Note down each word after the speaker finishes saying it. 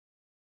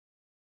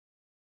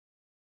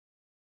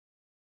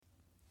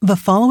The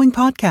following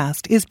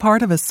podcast is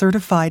part of a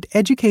certified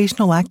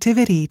educational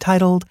activity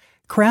titled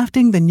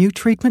Crafting the New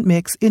Treatment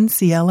Mix in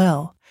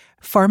CLL,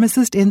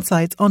 Pharmacist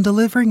Insights on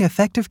Delivering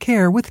Effective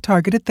Care with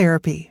Targeted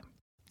Therapy.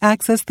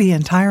 Access the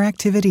entire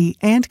activity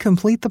and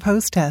complete the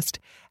post-test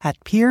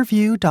at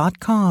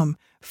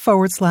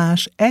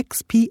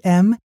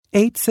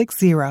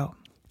peerview.com/XPM860.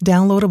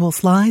 Downloadable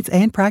slides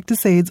and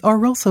practice aids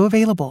are also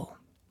available.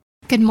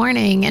 Good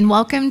morning and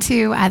welcome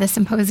to the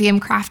symposium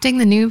Crafting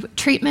the New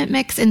Treatment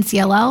Mix in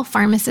CLL,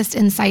 Pharmacist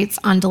Insights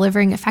on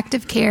Delivering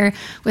Effective Care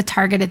with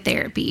Targeted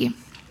Therapy.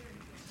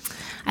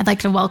 I'd like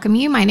to welcome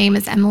you. My name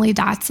is Emily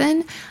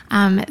Dotson.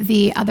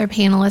 The other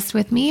panelists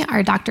with me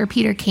are Dr.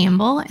 Peter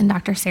Campbell and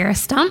Dr. Sarah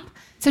Stump.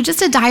 So just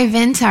to dive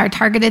into our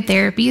targeted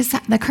therapies,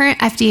 the current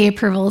FDA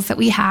approvals that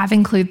we have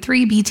include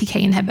 3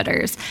 BTK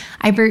inhibitors,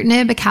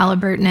 ibrutinib,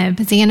 acalabrutinib,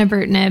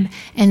 zanubrutinib,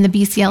 and the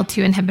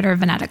BCL2 inhibitor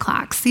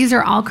venetoclax. These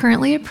are all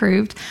currently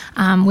approved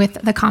with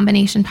the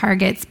combination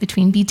targets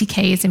between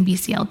BTKs and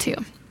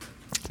BCL2.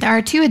 There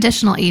are 2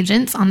 additional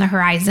agents on the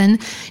horizon,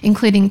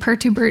 including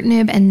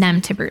pirtobrutinib and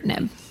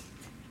nemtabrutinib.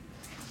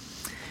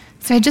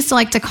 So I'd just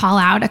like to call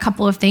out a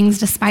couple of things.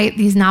 Despite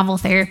these novel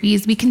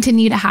therapies, we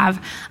continue to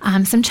have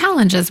some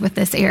challenges with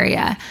this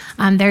area.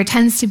 There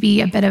tends to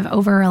be a bit of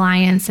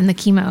over-reliance in the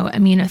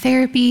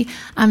chemoimmunotherapy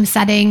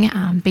setting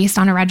based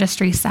on a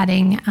registry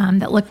setting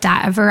that looked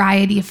at a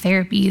variety of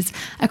therapies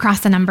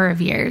across a number of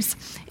years.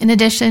 In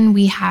addition,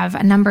 we have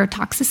a number of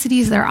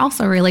toxicities that are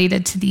also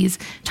related to these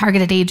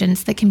targeted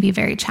agents that can be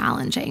very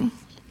challenging.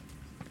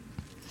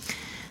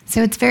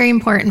 So it's very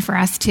important for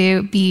us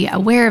to be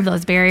aware of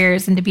those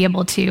barriers and to be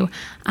able to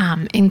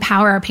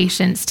empower our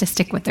patients to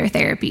stick with their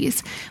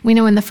therapies. We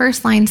know in the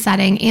first-line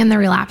setting and the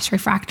relapse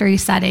refractory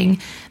setting,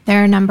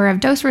 there are a number of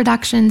dose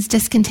reductions,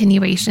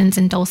 discontinuations,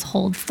 and dose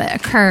holds that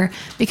occur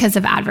because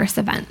of adverse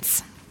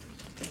events.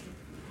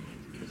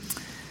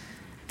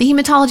 The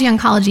hematology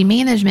oncology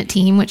management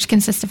team, which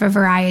consists of a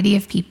variety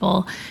of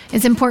people,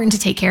 is important to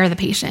take care of the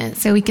patient.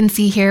 So we can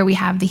see here we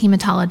have the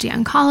hematology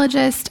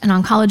oncologist, an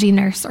oncology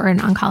nurse or an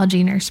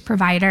oncology nurse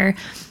provider,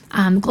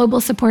 global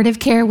supportive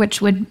care,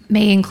 which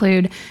may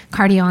include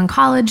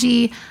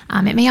cardio-oncology.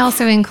 It may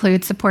also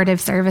include supportive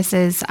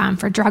services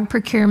for drug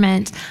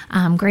procurement,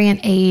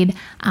 grant aid,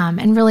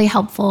 and really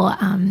helpful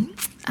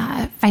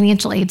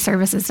financial aid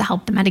services to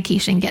help the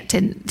medication get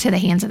to the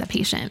hands of the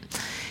patient.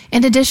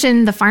 In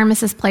addition, the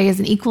pharmacist plays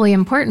an equally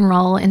important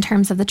role in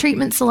terms of the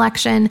treatment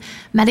selection,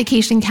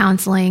 medication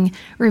counseling,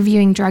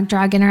 reviewing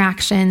drug-drug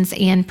interactions,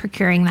 and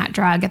procuring that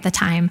drug at the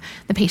time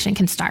the patient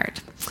can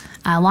start.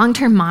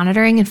 Long-term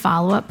monitoring and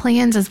follow-up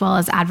plans, as well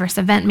as adverse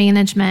event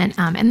management,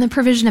 and the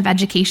provision of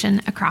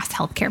education across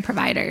healthcare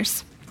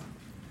providers.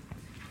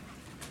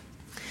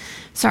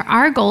 So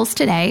our goals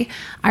today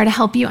are to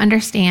help you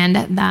understand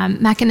the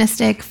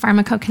mechanistic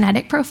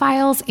pharmacokinetic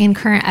profiles and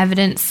current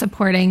evidence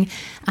supporting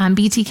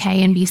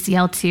BTK and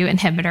BCL2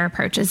 inhibitor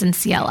approaches in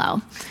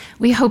CLL.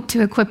 We hope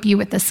to equip you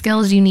with the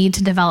skills you need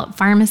to develop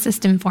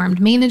pharmacist-informed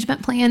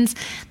management plans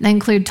that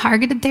include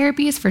targeted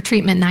therapies for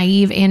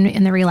treatment-naive and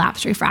in the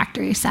relapse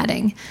refractory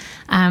setting.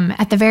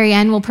 At the very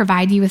end, we'll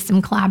provide you with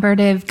some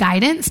collaborative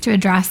guidance to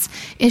address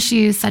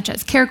issues such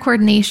as care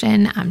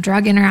coordination,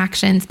 drug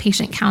interactions,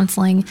 patient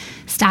counseling,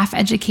 staff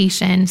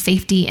education,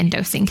 safety, and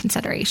dosing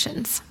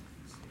considerations.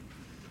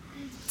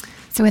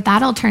 So with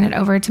that, I'll turn it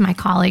over to my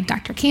colleague,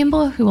 Dr.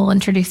 Campbell, who will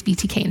introduce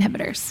BTK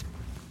inhibitors.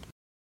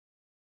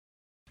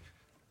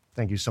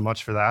 Thank you so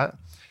much for that.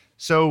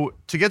 So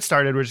to get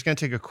started, we're just going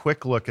to take a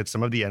quick look at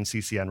some of the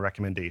NCCN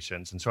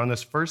recommendations. And so on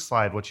this first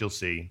slide, what you'll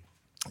see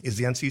is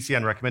the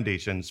NCCN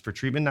recommendations for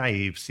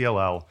treatment-naive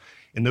CLL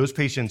in those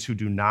patients who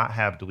do not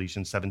have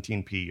deletion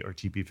 17p or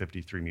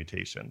TP53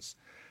 mutations.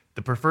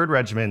 The preferred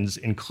regimens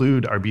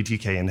include our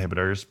BTK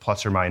inhibitors,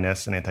 plus or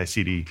minus an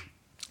anti-CD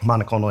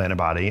monoclonal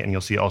antibody, and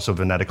you'll see also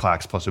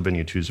venetoclax plus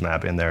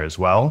obinutuzumab in there as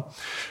well,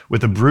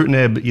 with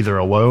ibrutinib either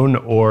alone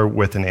or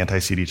with an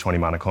anti-CD20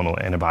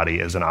 monoclonal antibody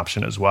as an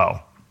option as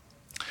well.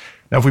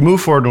 Now, if we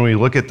move forward and we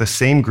look at the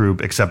same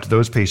group, except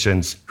those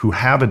patients who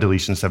have a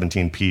deletion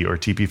 17p or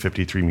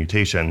TP53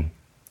 mutation,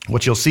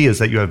 what you'll see is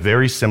that you have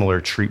very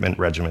similar treatment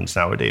regimens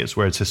nowadays,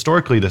 whereas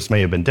historically this may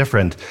have been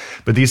different,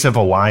 but these have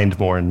aligned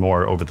more and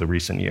more over the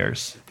recent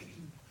years.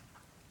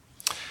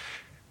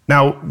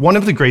 Now, one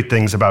of the great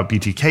things about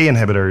BTK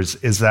inhibitors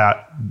is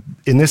that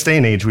in this day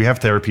and age, we have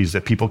therapies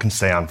that people can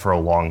stay on for a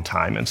long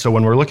time. And so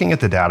when we're looking at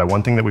the data,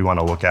 one thing that we want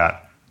to look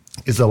at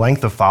is the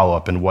length of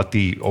follow-up and what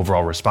the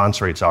overall response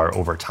rates are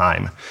over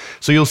time.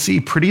 So you'll see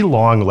pretty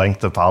long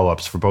length of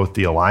follow-ups for both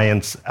the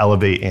Alliance,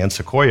 Elevate, and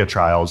Sequoia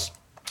trials,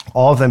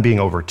 all of them being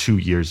over 2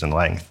 years in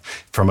length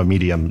from a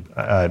median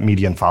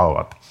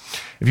follow-up.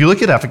 If you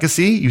look at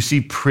efficacy, you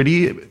see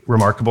pretty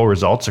remarkable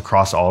results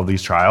across all of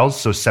these trials.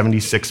 So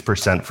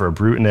 76% for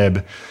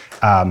ibrutinib,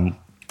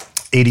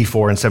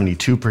 84 and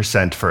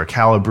 72% for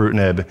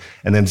acalabrutinib,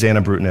 and then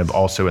zanubrutinib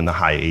also in the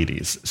high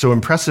 80s. So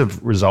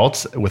impressive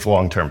results with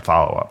long-term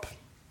follow-up.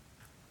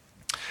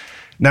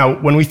 Now,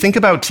 when we think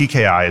about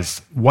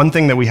TKIs, one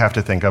thing that we have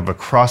to think of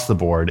across the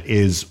board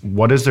is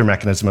what is their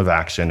mechanism of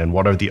action and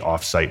what are the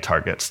off-site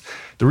targets?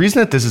 The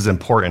reason that this is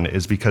important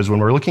is because when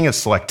we're looking at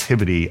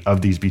selectivity of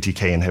these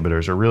BTK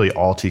inhibitors, or really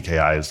all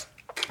TKIs,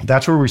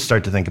 that's where we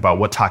start to think about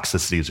what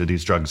toxicities are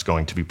these drugs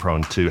going to be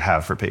prone to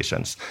have for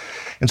patients.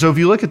 And so if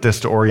you look at this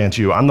to orient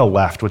you, on the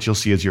left, what you'll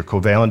see is your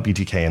covalent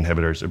BTK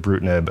inhibitors,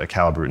 ibrutinib,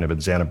 acalabrutinib,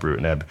 and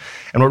zanubrutinib.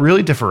 And what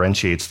really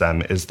differentiates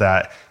them is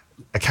that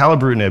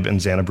acalabrutinib and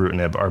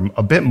zanubrutinib are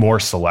a bit more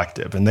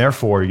selective, and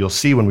therefore you'll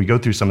see when we go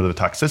through some of the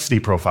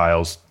toxicity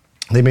profiles,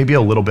 they may be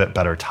a little bit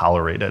better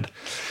tolerated.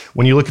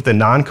 When you look at the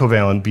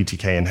non-covalent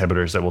BTK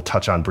inhibitors that we'll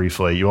touch on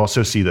briefly, you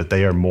also see that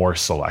they are more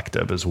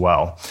selective as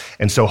well.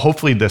 And so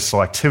hopefully this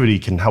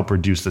selectivity can help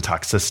reduce the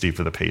toxicity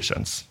for the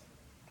patients.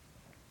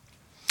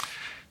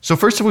 So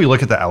first, if we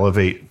look at the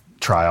ELEVATE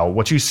trial,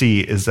 what you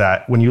see is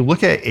that when you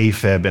look at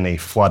AFib and a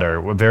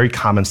flutter, a very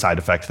common side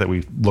effect that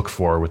we look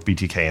for with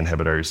BTK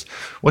inhibitors,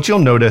 what you'll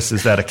notice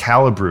is that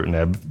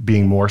acalabrutinib,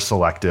 being more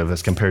selective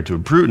as compared to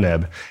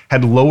ibrutinib,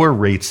 had lower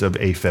rates of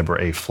AFib or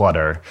a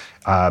flutter.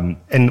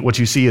 And what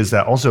you see is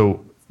that also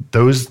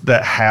those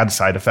that had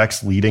side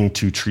effects leading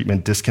to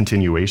treatment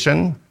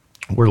discontinuation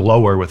were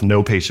lower, with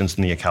no patients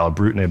in the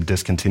acalabrutinib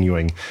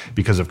discontinuing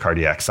because of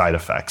cardiac side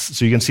effects.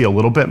 So you can see a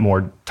little bit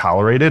more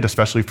tolerated,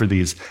 especially for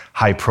these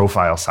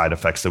high-profile side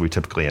effects that we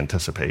typically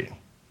anticipate.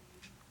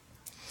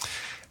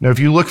 Now, if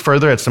you look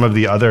further at some of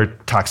the other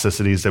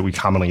toxicities that we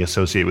commonly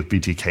associate with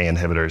BTK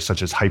inhibitors,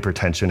 such as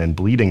hypertension and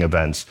bleeding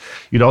events,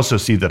 you'd also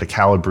see that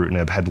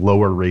acalabrutinib had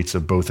lower rates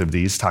of both of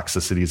these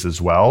toxicities as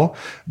well,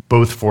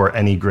 both for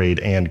any grade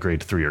and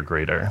grade 3 or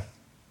greater.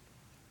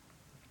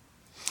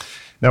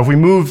 Now, if we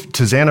move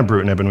to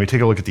zanubrutinib and we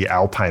take a look at the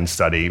Alpine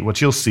study, what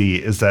you'll see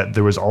is that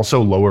there was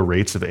also lower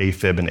rates of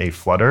AFib and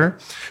A-flutter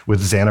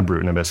with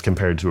zanubrutinib as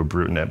compared to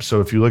ibrutinib. So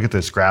if you look at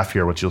this graph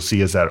here, what you'll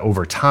see is that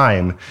over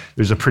time,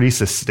 there's a pretty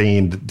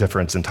sustained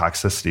difference in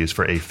toxicities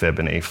for AFib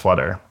and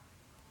A-flutter.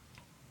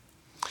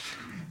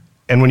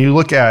 And when you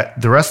look at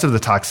the rest of the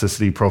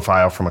toxicity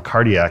profile from a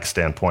cardiac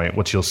standpoint,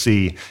 what you'll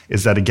see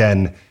is that,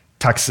 again,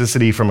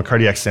 toxicity from a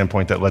cardiac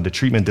standpoint that led to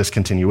treatment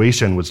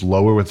discontinuation was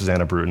lower with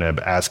zanubrutinib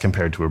as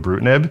compared to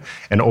ibrutinib,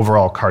 and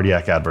overall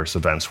cardiac adverse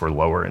events were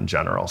lower in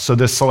general. So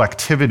this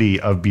selectivity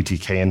of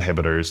BTK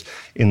inhibitors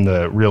in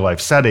the real-life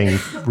setting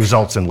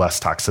results in less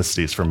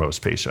toxicities for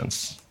most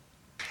patients.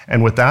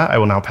 And with that, I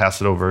will now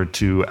pass it over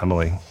to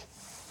Emily.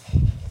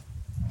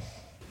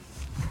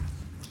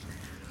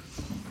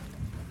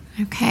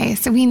 Okay,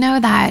 so we know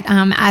that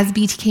as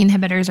BTK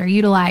inhibitors are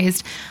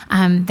utilized,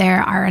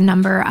 there are a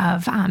number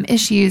of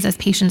issues as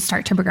patients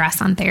start to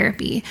progress on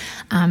therapy.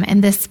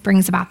 And this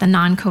brings about the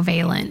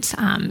non-covalent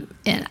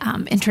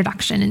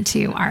introduction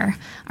into our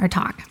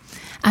talk.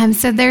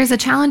 So there's a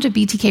challenge of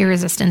BTK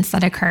resistance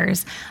that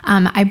occurs.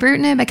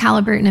 Ibrutinib,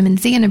 acalabrutinib, and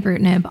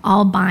zanubrutinib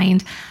all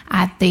bind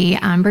at the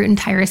brutin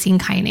tyrosine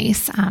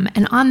kinase.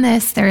 And on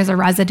this, there is a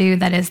residue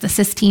that is the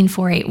cysteine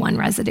 481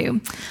 residue.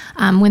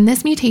 When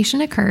this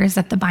mutation occurs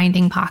at the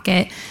binding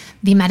pocket,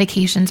 the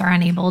medications are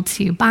unable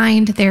to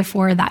bind.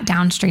 Therefore, that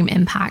downstream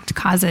impact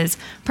causes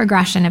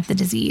progression of the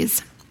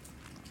disease.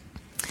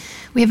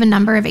 We have a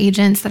number of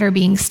agents that are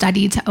being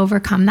studied to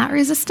overcome that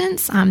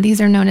resistance.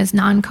 These are known as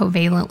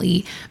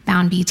non-covalently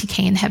bound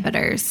BTK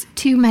inhibitors.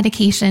 Two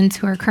medications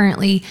who are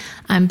currently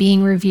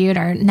being reviewed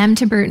are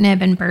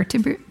nemtabrutinib and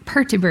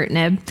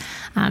pirtobrutinib.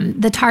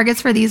 The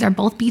targets for these are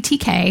both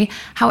BTK.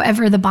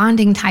 However, the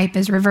bonding type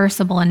is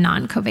reversible and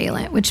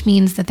non-covalent, which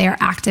means that they are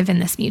active in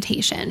this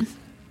mutation.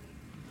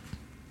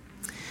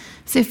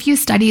 So a few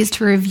studies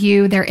to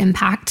review their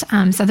impact.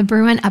 So the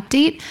Bruin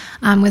update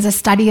was a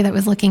study that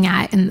was looking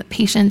at in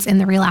patients in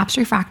the relapse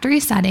refractory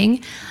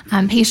setting.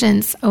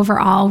 Patients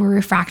overall were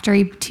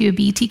refractory to a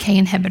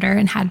BTK inhibitor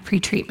and had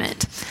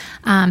pretreatment.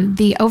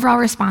 The overall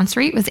response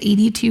rate was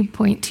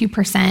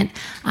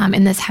 82.2%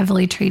 in this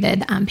heavily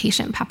treated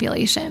patient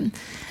population.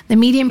 The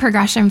median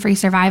progression-free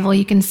survival,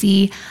 you can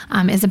see,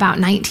 is about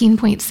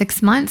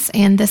 19.6 months,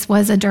 and this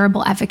was a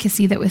durable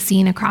efficacy that was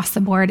seen across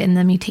the board in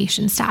the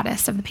mutation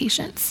status of the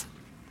patients.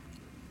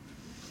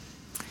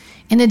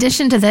 In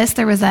addition to this,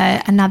 there was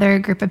another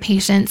group of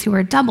patients who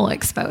were double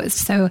exposed.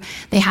 So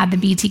they had the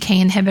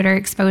BTK inhibitor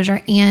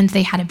exposure and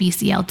they had a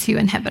BCL2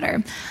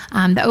 inhibitor.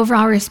 The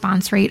overall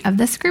response rate of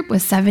this group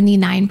was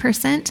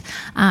 79%,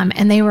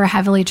 and they were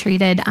heavily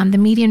treated. The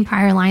median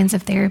prior lines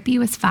of therapy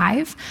was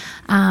 5.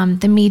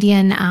 The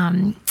median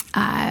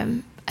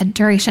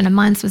duration of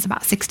months was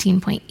about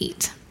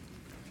 16.8.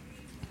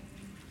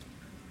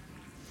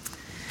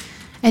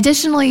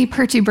 Additionally,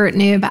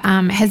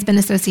 pirtobrutinib has been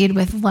associated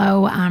with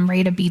low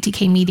rate of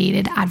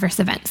BTK-mediated adverse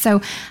events. So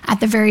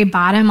at the very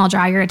bottom, I'll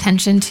draw your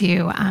attention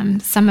to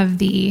some of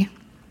the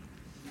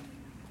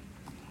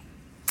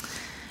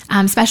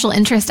special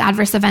interest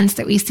adverse events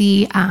that we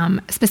see,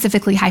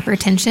 specifically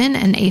hypertension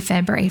and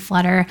AFib or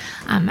A-flutter,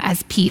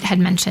 as Pete had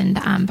mentioned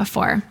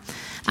before.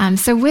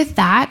 So with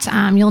that,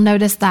 you'll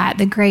notice that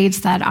the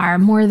grades that are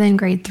more than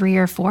grade 3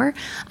 or 4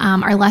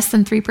 are less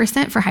than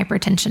 3% for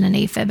hypertension and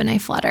AFib and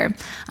aflutter.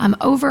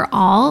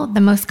 Overall,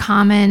 the most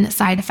common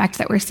side effect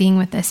that we're seeing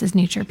with this is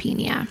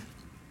neutropenia.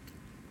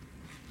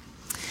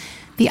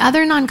 The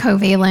other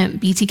non-covalent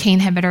BTK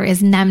inhibitor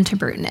is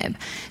nemtabrutinib.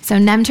 So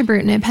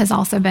nemtabrutinib has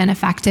also been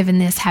effective in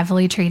this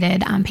heavily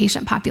treated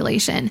patient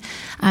population.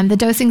 The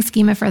dosing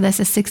schema for this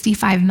is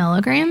 65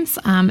 milligrams,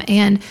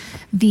 and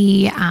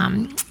the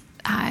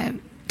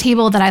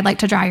table that I'd like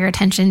to draw your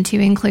attention to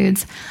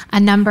includes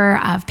a number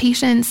of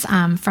patients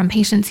from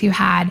patients who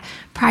had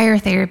prior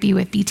therapy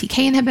with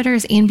BTK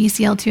inhibitors and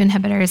BCL2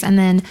 inhibitors, and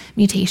then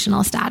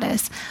mutational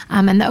status.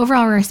 And the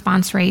overall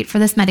response rate for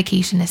this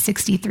medication is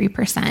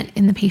 63%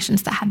 in the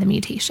patients that had the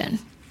mutation.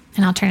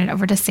 And I'll turn it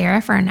over to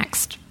Sarah for our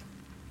next.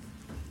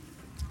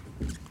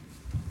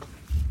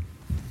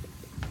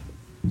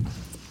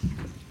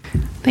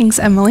 Thanks,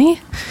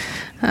 Emily.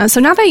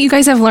 So now that you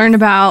guys have learned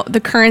about the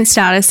current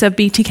status of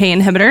BTK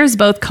inhibitors,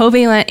 both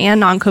covalent and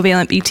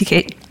non-covalent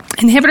BTK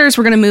inhibitors,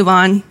 we're going to move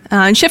on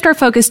and shift our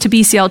focus to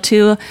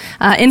BCL2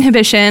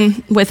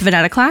 inhibition with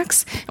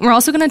venetoclax. And we're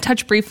also going to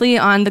touch briefly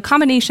on the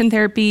combination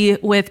therapy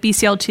with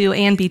BCL2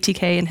 and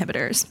BTK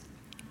inhibitors.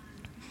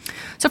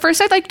 So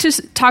first, I'd like to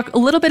talk a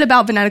little bit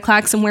about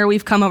venetoclax and where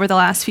we've come over the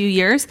last few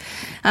years.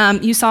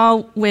 You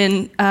saw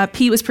when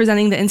Pete was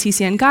presenting the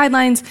NCCN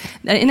guidelines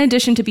that in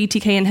addition to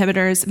BTK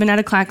inhibitors,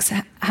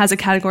 venetoclax has a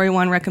Category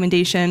 1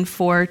 recommendation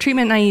for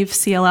treatment-naive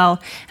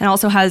CLL and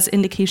also has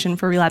indication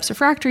for relapse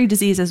refractory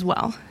disease as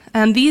well.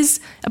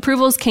 These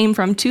approvals came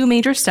from 2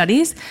 major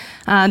studies.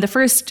 The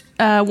first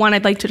one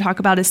I'd like to talk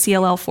about is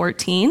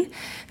CLL-14.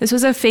 This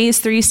was a phase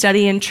 3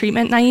 study in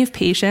treatment-naive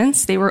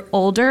patients. They were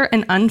older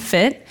and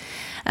unfit.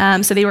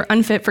 So they were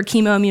unfit for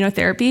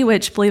chemoimmunotherapy,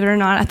 which, believe it or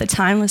not, at the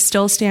time was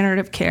still standard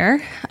of care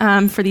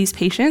for these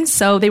patients.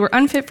 So they were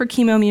unfit for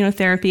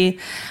chemoimmunotherapy.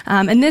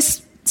 And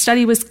this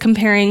study was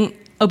comparing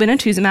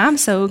obinutuzumab,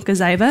 so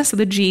Gazyva, so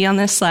the G on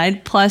this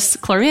slide, plus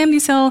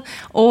chlorambucil,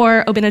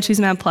 or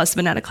obinutuzumab plus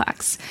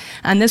venetoclax.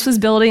 And this was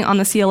building on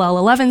the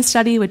CLL-11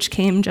 study, which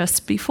came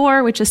just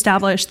before, which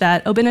established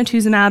that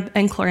obinutuzumab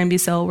and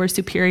chlorambucil were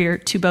superior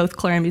to both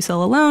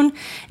chlorambucil alone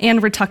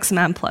and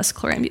rituximab plus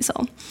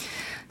chlorambucil.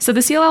 So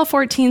the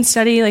CLL-14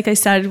 study, like I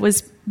said,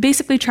 was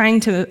basically trying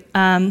to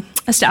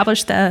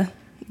establish the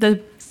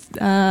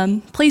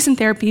place in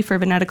therapy for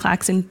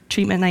venetoclax in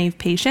treatment-naive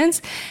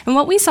patients. And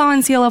what we saw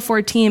in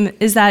CLL-14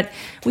 is that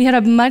we had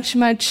a much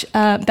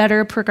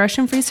better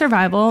progression-free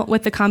survival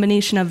with the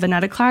combination of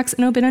venetoclax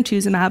and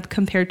obinutuzumab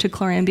compared to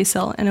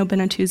chlorambucil and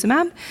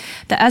obinutuzumab.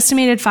 The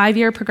estimated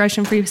 5-year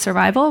progression-free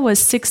survival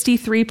was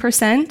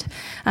 63%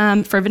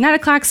 for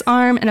venetoclax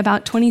arm and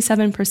about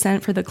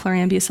 27% for the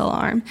chlorambucil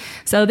arm.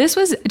 So this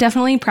was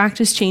definitely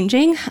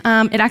practice-changing.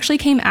 It actually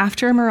came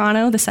after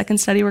Murano, the second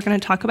study we're going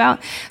to talk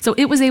about. So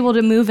it was able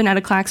to move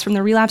venetoclax from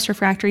the relapse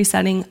refractory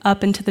setting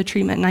up into the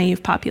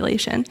treatment-naive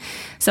population.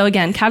 So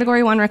again,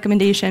 Category 1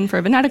 recommendation for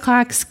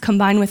venetoclax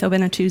combined with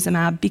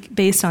obinutuzumab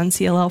based on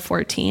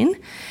CLL-14.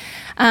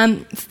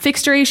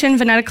 Fixed duration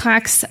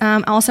venetoclax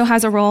also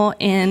has a role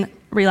in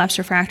relapse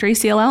refractory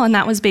CLL, and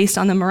that was based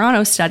on the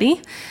Murano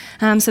study.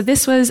 So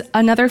this was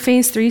another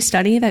phase 3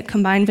 study that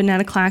combined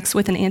venetoclax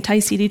with an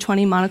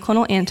anti-CD20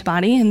 monoclonal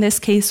antibody, in this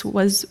case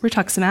was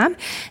rituximab,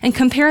 and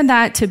compared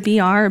that to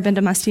BR,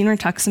 bendamustine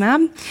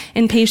rituximab,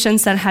 in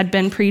patients that had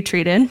been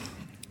pretreated,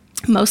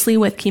 mostly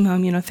with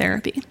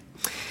chemoimmunotherapy.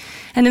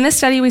 And in this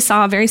study, we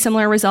saw very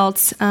similar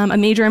results, a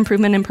major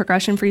improvement in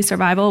progression-free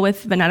survival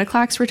with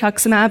venetoclax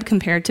rituximab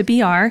compared to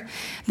BR.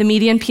 The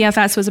median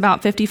PFS was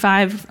about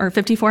 55 or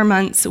 54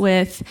 months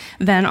with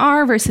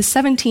Ven-R versus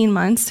 17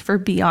 months for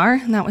BR,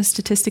 and that was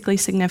statistically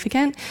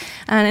significant.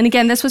 And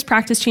again, this was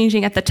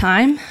practice-changing at the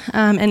time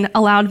and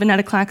allowed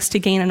venetoclax to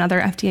gain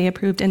another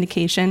FDA-approved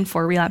indication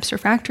for relapse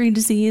refractory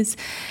disease.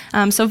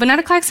 So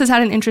venetoclax has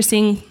had an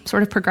interesting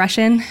sort of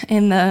progression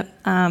in the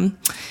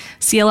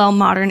CLL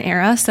modern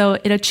era. So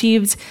it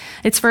achieved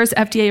its first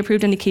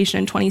FDA-approved indication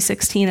in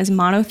 2016 as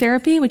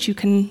monotherapy, which you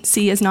can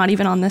see is not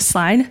even on this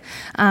slide.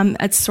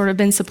 It's sort of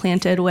been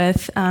supplanted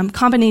with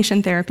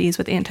combination therapies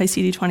with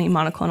anti-CD20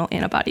 monoclonal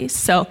antibodies.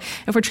 So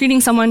if we're treating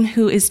someone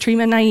who is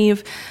treatment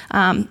naive,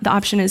 the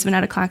option is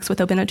venetoclax with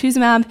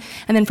obinutuzumab.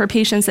 And then for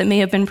patients that may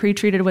have been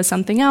pretreated with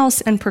something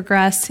else and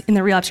progress in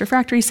the relapse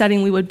refractory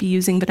setting, we would be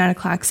using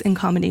venetoclax in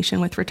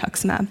combination with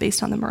rituximab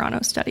based on the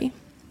Murano study.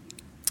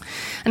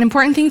 An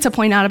important thing to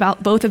point out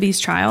about both of these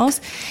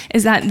trials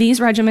is that these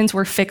regimens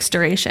were fixed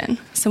duration.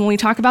 So when we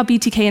talk about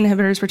BTK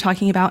inhibitors, we're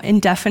talking about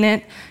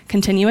indefinite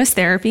continuous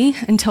therapy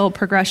until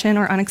progression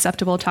or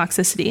unacceptable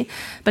toxicity.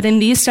 But in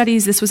these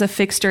studies, this was a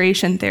fixed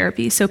duration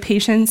therapy. So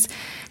patients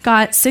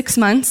got 6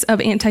 months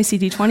of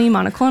anti-CD20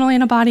 monoclonal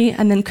antibody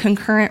and then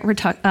concurrent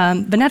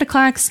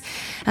venetoclax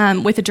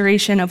with a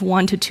duration of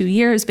 1 to 2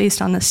 years based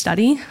on the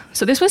study.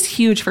 So this was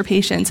huge for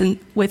patients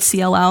with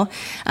CLL,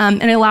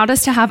 and it allowed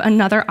us to have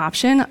another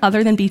option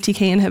other than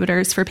BTK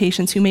inhibitors for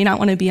patients who may not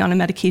want to be on a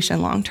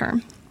medication long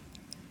term.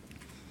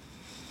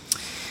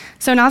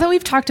 So now that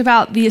we've talked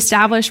about the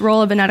established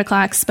role of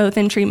venetoclax, both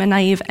in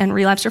treatment-naive and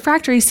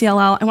relapsed/refractory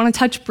CLL, I want to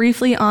touch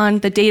briefly on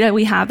the data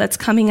we have that's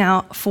coming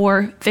out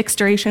for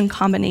fixed-duration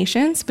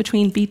combinations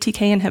between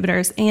BTK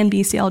inhibitors and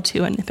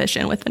BCL2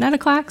 inhibition with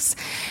venetoclax.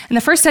 And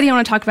the first study I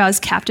want to talk about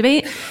is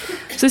Captivate.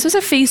 So this was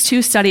a phase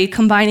 2 study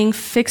combining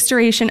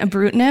fixed-duration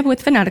ibrutinib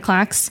with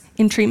venetoclax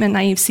in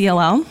treatment-naive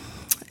CLL.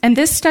 And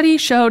this study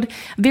showed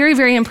very,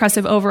 very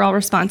impressive overall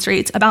response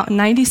rates. About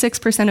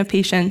 96% of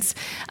patients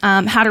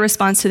had a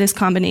response to this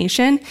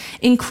combination,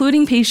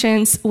 including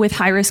patients with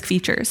high-risk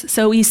features.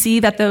 So we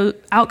see that the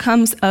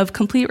outcomes of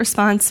complete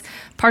response,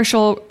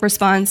 partial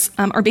response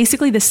are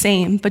basically the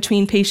same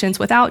between patients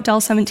without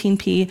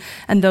del17p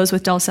and those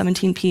with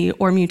del17p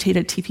or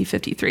mutated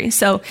TP53.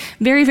 So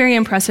very, very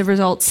impressive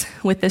results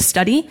with this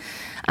study.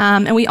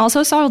 And we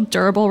also saw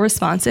durable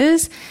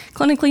responses,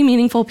 clinically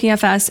meaningful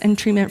PFS, and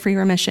treatment-free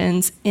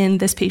remissions in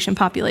this patient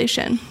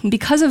population.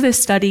 Because of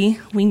this study,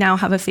 we now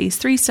have a phase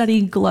 3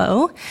 study,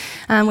 GLOW,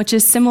 which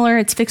is similar.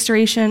 It's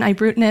fixed-duration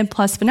ibrutinib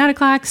plus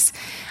venetoclax.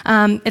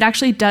 It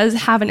actually does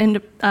have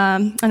an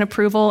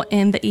approval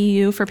in the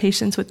EU for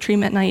patients with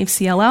treatment-naive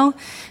CLL,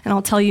 and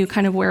I'll tell you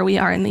kind of where we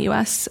are in the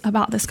US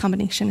about this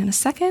combination in a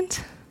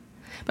second.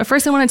 But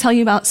first, I want to tell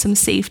you about some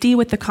safety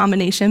with the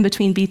combination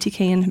between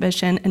BTK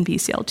inhibition and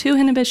BCL2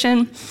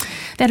 inhibition.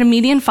 They had a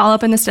median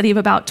follow-up in the study of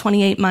about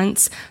 28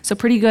 months, so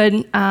pretty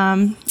good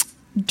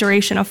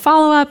duration of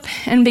follow-up.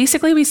 And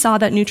basically, we saw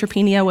that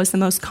neutropenia was the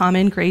most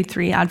common grade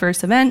 3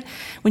 adverse event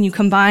when you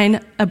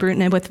combine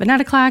ibrutinib with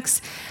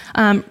venetoclax.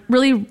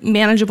 Really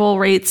manageable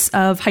rates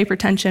of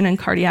hypertension and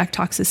cardiac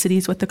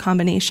toxicities with the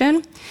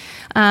combination.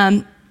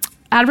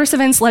 Adverse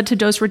events led to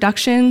dose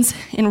reductions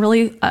in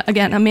really,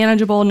 again, a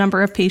manageable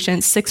number of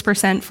patients,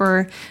 6%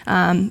 for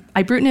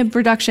ibrutinib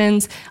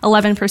reductions,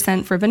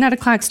 11% for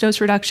venetoclax dose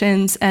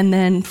reductions, and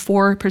then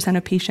 4%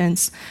 of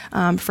patients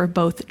for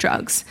both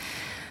drugs.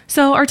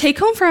 So our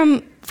take-home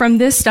from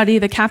this study,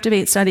 the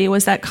Captivate study,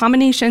 was that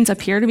combinations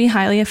appear to be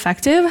highly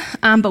effective,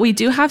 but we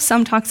do have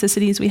some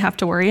toxicities we have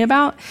to worry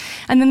about.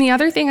 And then the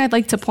other thing I'd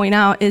like to point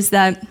out is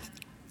that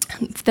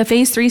the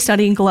phase 3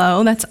 study,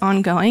 GLOW, that's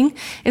ongoing,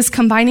 is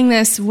combining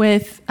this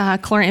with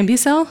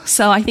chlorambucil.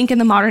 So I think in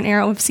the modern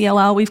era of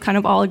CLL, we've kind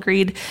of all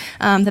agreed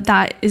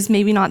that is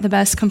maybe not the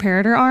best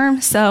comparator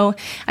arm. So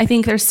I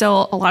think there's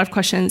still a lot of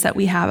questions that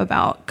we have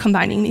about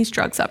combining these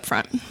drugs up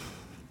front.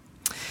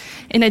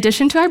 In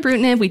addition to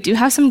ibrutinib, we do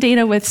have some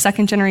data with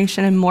second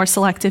generation and more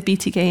selective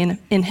BTK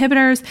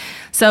inhibitors.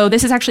 So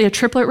this is actually a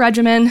triplet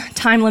regimen,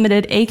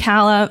 time-limited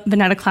acala,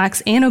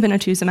 venetoclax, and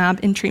obinutuzumab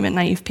in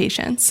treatment-naive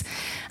patients.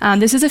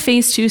 This is a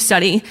phase 2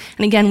 study,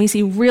 and again, we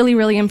see really,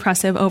 really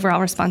impressive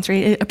overall response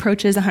rate. It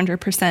approaches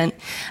 100%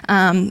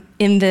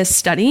 in this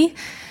study.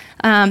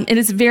 It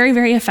is very,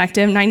 very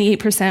effective,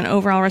 98%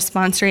 overall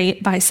response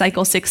rate by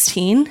cycle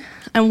 16.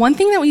 And one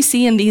thing that we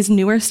see in these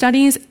newer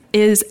studies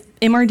is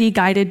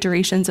MRD-guided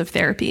durations of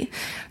therapy.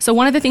 So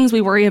one of the things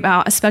we worry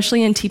about,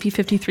 especially in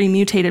TP53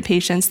 mutated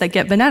patients that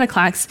get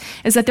venetoclax,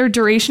 is that their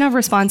duration of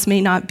response may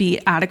not be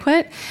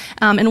adequate.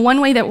 And one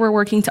way that we're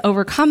working to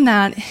overcome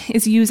that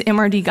is use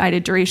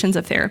MRD-guided durations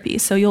of therapy.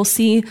 So you'll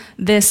see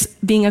this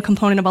being a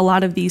component of a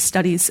lot of these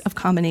studies of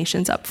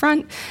combinations up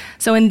front.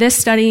 So in this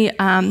study,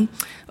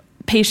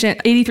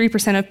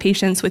 83% of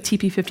patients with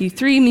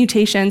TP53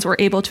 mutations were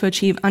able to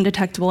achieve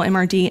undetectable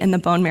MRD in the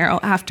bone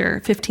marrow after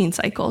 15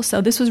 cycles. So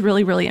this was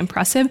really, really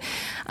impressive.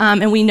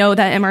 And we know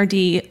that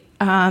MRD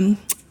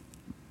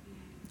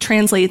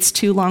translates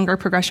to longer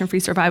progression-free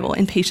survival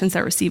in patients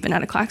that receive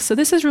venetoclax. So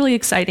this is really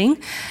exciting.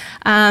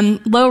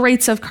 Low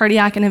rates of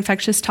cardiac and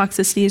infectious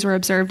toxicities were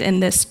observed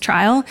in this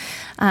trial.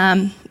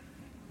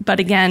 But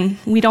again,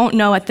 we don't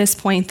know at this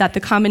point that the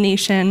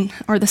combination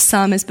or the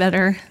sum is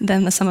better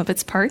than the sum of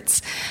its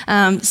parts.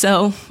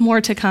 So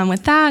more to come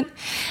with that.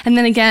 And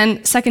then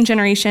again, second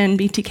generation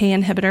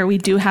BTK inhibitor, we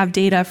do have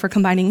data for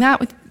combining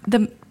that with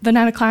the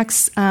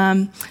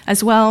venetoclax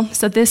as well.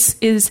 So this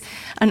is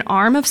an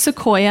arm of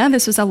Sequoia.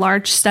 This was a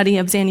large study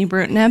of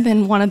zanubrutinib,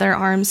 and one of their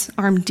arms,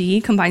 arm D,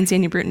 combines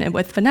zanubrutinib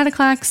with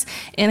venetoclax,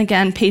 and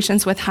again,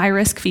 patients with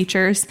high-risk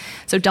features,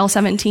 so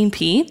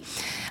del17p.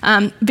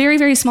 Very,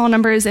 very small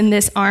numbers in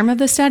this arm of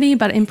the study,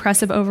 but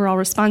impressive overall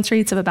response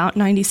rates of about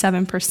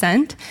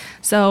 97%.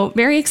 So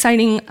very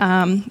exciting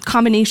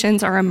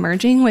combinations are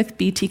emerging with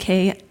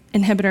BTK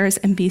inhibitors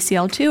and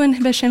BCL2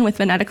 inhibition with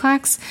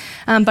venetoclax.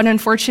 But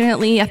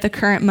unfortunately, at the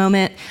current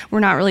moment, we're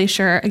not really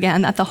sure,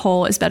 again, that the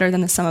whole is better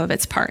than the sum of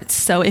its parts.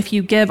 So if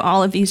you give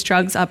all of these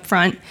drugs up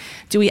front,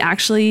 do we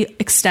actually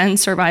extend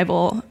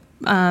survival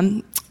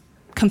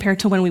compared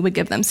to when we would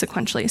give them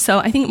sequentially? So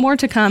I think more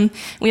to come.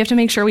 We have to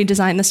make sure we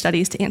design the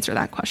studies to answer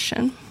that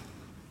question.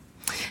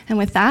 And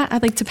with that,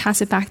 I'd like to pass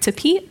it back to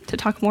Pete to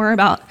talk more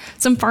about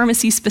some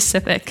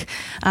pharmacy-specific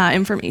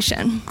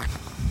information.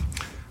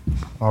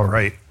 All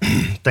right.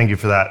 Thank you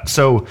for that.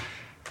 So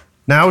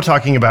now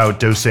talking about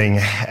dosing,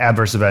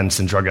 adverse events,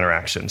 and drug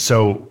interactions.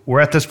 So we're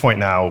at this point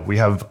now. We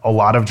have a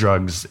lot of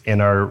drugs in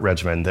our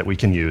regimen that we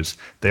can use.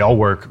 They all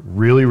work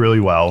really,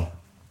 really well.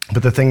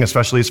 But the thing,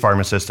 especially as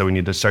pharmacists, that we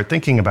need to start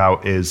thinking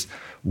about is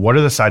what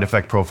are the side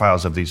effect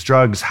profiles of these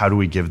drugs? How do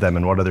we give them?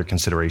 And what other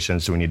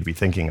considerations do we need to be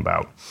thinking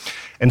about?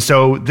 And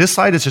so this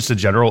slide is just a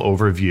general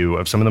overview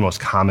of some of the most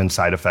common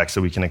side effects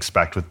that we can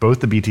expect with both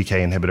the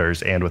BTK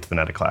inhibitors and with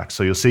venetoclax.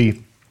 So you'll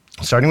see,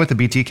 starting with the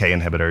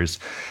BTK inhibitors,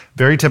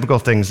 very typical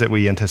things that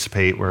we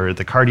anticipate were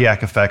the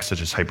cardiac effects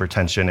such as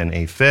hypertension and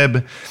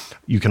AFib.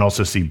 You can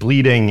also see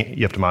bleeding.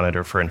 You have to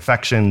monitor for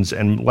infections,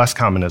 and less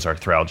common is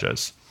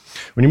arthralgias.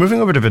 When you're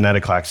moving over to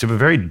venetoclax, you have a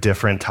very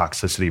different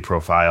toxicity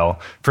profile.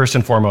 First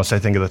and foremost, I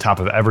think at the top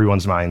of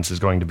everyone's minds is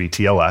going to be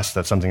TLS.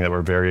 That's something that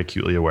we're very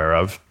acutely aware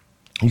of.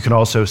 You can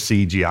also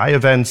see GI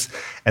events,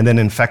 and then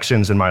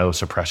infections and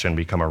myelosuppression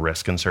become a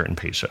risk in certain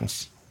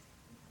patients.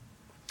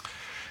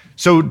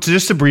 So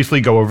just to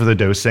briefly go over the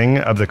dosing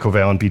of the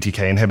covalent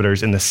BTK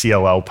inhibitors in the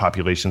CLL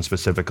population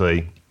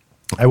specifically,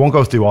 I won't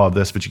go through all of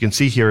this, but you can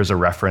see here as a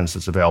reference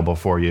that's available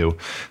for you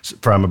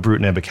from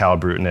ibrutinib,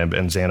 acalabrutinib,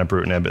 and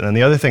zanubrutinib. And then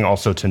the other thing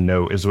also to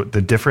note is what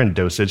the different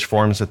dosage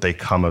forms that they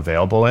come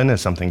available in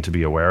is something to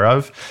be aware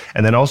of.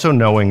 And then also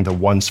knowing the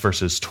once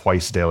versus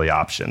twice daily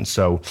options.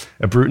 So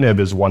ibrutinib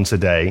is once a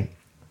day,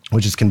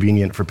 which is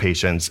convenient for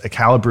patients.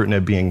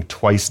 Acalabrutinib being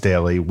twice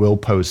daily will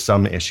pose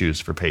some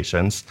issues for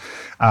patients.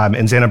 And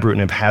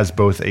zanubrutinib has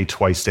both a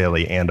twice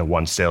daily and a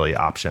once daily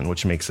option,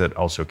 which makes it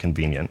also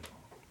convenient.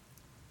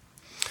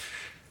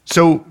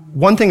 So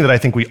one thing that I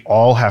think we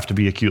all have to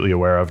be acutely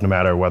aware of, no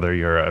matter whether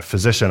you're a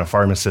physician, a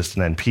pharmacist,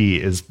 an NP,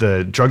 is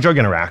the drug-drug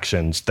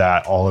interactions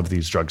that all of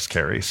these drugs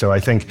carry. So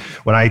I think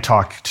when I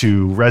talk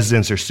to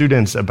residents or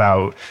students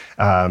about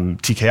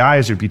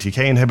TKIs or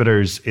BTK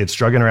inhibitors, it's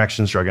drug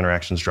interactions, drug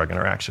interactions, drug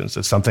interactions.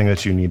 It's something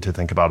that you need to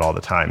think about all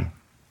the time.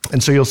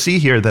 And so you'll see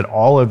here that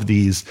all of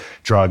these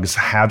drugs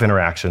have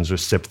interactions with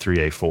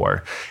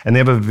CYP3A4, and they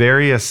have a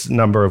various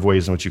number of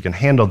ways in which you can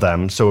handle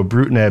them. So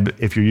ibrutinib,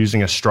 if you're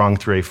using a strong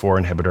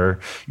 3A4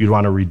 inhibitor, you'd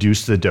want to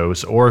reduce the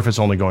dose, or if it's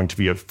only going to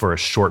be for a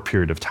short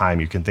period of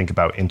time, you can think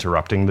about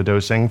interrupting the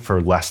dosing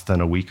for less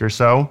than a week or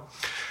so.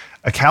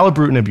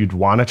 Acalabrutinib, you'd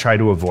want to try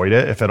to avoid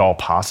it if at all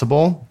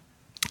possible.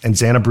 And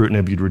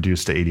zanubrutinib, you'd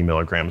reduce to 80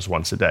 milligrams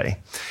once a day.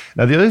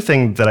 Now, the other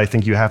thing that I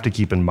think you have to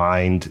keep in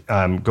mind,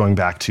 going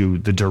back to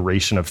the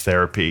duration of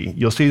therapy,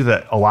 you'll see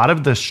that a lot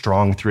of the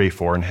strong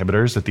 3A4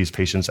 inhibitors that these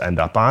patients end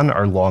up on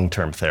are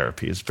long-term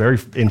therapies. Very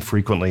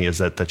infrequently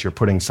is it that you're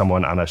putting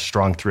someone on a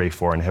strong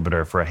 3A4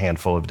 inhibitor for a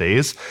handful of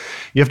days.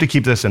 You have to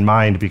keep this in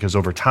mind because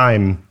over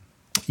time,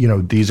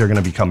 these are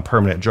going to become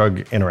permanent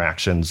drug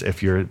interactions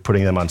if you're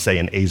putting them on, say,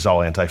 an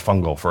azole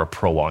antifungal for a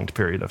prolonged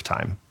period of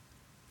time.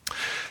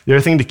 The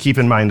other thing to keep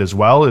in mind as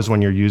well is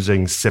when you're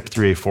using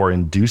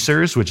CYP3A4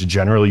 inducers, which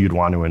generally you'd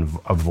want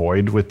to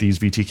avoid with these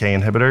BTK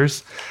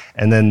inhibitors.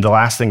 And then the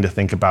last thing to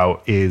think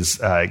about is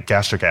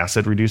gastric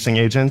acid reducing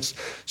agents.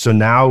 So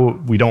now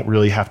we don't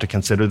really have to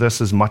consider this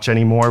as much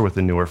anymore with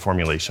the newer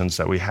formulations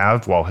that we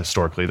have, while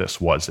historically this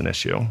was an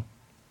issue.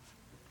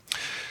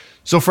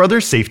 So for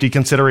other safety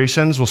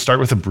considerations, we'll start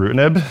with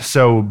ibrutinib.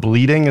 So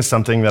bleeding is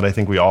something that I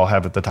think we all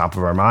have at the top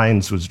of our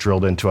minds, was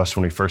drilled into us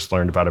when we first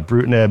learned about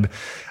ibrutinib.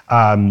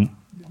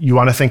 You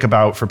want to think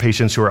about, for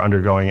patients who are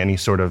undergoing any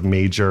sort of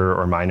major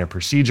or minor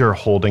procedure,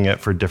 holding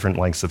it for different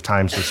lengths of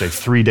time. So say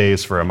 3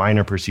 days for a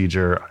minor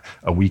procedure,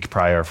 a week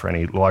prior for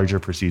any larger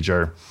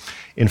procedure.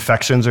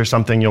 Infections are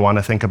something you'll want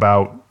to think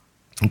about.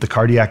 The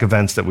cardiac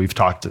events that we've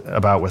talked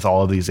about with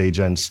all of these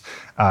agents,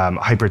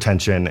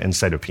 hypertension and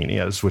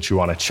cytopenias, which you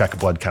want to check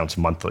blood counts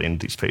monthly in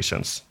these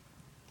patients.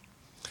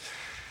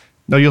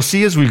 Now, you'll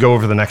see as we go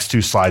over the next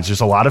two slides,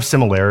 there's a lot of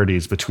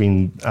similarities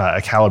between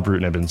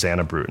acalabrutinib and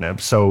zanubrutinib.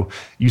 So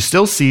you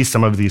still see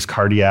some of these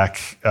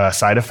cardiac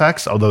side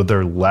effects, although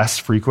they're less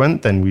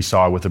frequent than we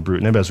saw with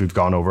ibrutinib, as we've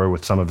gone over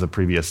with some of the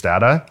previous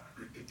data.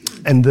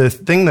 And the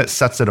thing that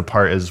sets it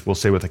apart is, we'll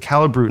say with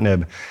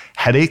acalabrutinib,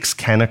 headaches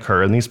can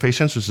occur in these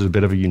patients, which is a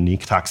bit of a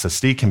unique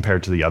toxicity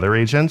compared to the other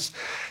agents.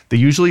 They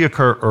usually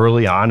occur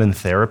early on in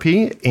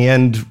therapy,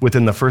 and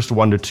within the first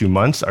 1 to 2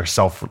 months are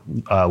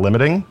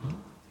self-limiting.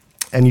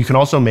 And you can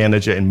also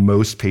manage it in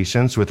most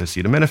patients with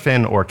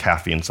acetaminophen or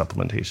caffeine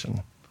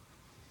supplementation.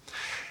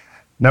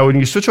 Now, when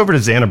you switch over to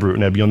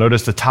zanubrutinib, you'll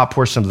notice the top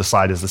portion of the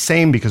slide is the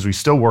same because we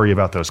still worry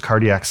about those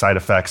cardiac side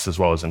effects as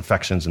well as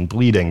infections and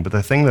bleeding. But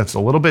the thing that's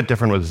a little bit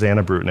different with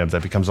zanubrutinib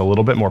that becomes a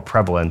little bit more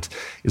prevalent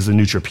is the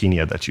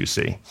neutropenia that you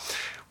see.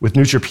 With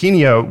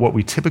neutropenia, what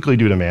we typically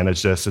do to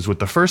manage this is with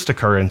the first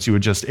occurrence, you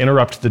would just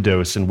interrupt the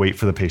dose and wait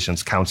for the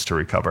patient's counts to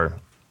recover.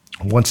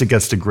 Once it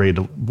gets to grade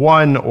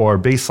 1 or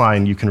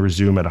baseline, you can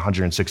resume at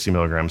 160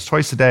 milligrams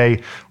twice a day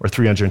or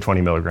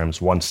 320 milligrams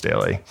once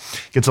daily.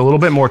 It gets a little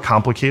bit more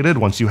complicated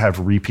once you have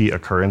repeat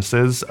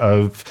occurrences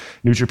of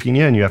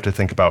neutropenia and you have to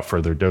think about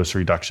further dose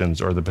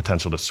reductions or the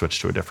potential to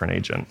switch to a different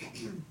agent.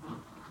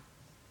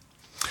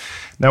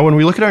 Now, when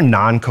we look at our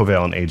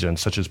non-covalent agents,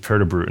 such as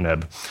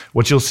pirtobrutinib,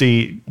 what you'll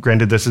see,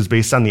 granted this is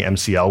based on the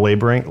MCL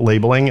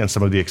labeling and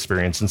some of the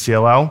experience in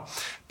CLL,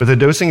 but the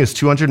dosing is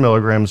 200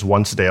 milligrams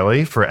once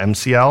daily for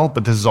MCL,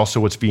 but this is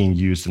also what's being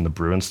used in the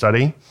Bruin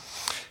study.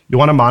 You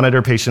want to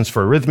monitor patients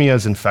for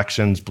arrhythmias,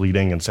 infections,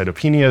 bleeding, and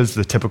cytopenias,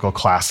 the typical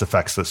class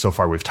effects that so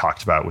far we've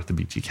talked about with the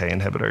BTK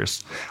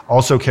inhibitors.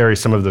 Also carry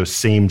some of those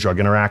same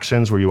drug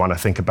interactions where you want to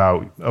think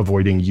about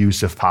avoiding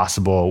use, if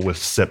possible, with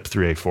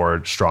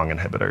CYP3A4 strong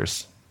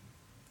inhibitors.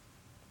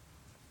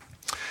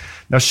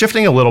 Now,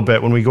 shifting a little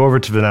bit, when we go over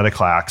to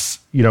venetoclax,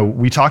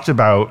 we talked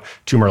about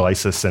tumor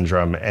lysis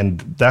syndrome,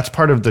 and that's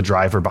part of the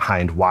driver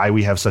behind why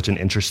we have such an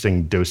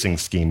interesting dosing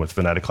scheme with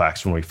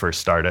venetoclax when we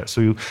first started.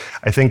 So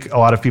I think a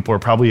lot of people are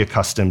probably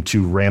accustomed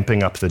to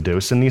ramping up the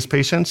dose in these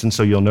patients, and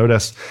so you'll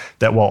notice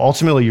that while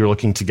ultimately you're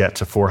looking to get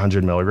to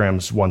 400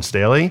 milligrams once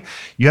daily,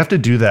 you have to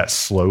do that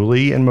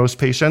slowly in most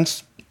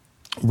patients,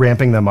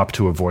 ramping them up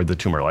to avoid the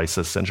tumor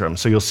lysis syndrome.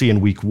 So you'll see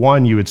in week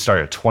 1, you would start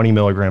at 20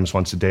 milligrams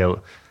once a day,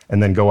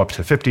 and then go up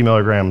to 50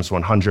 milligrams,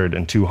 100,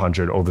 and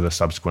 200 over the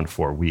subsequent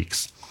 4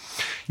 weeks.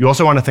 You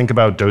also want to think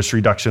about dose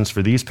reductions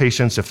for these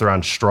patients if they're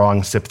on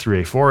strong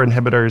CYP3A4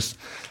 inhibitors.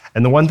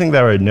 And the one thing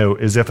that I would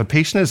note is if a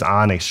patient is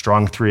on a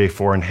strong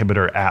 3A4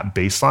 inhibitor at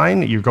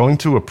baseline, you're going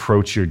to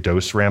approach your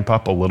dose ramp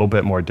up a little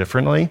bit more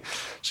differently.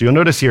 So you'll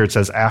notice here it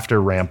says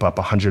after ramp up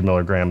 100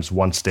 milligrams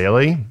once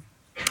daily.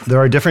 There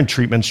are different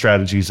treatment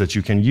strategies that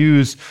you can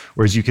use,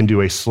 whereas you can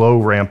do a slow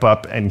ramp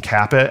up and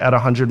cap it at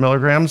 100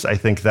 milligrams. I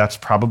think that's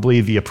probably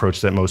the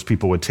approach that most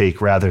people would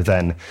take rather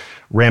than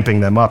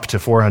ramping them up to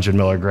 400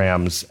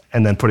 milligrams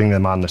and then putting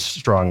them on the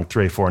strong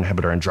 3A4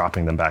 inhibitor and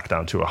dropping them back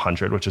down to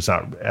 100, which is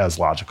not as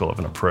logical of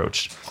an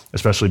approach,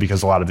 especially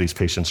because a lot of these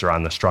patients are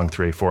on the strong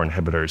 3A4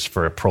 inhibitors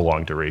for a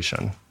prolonged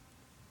duration.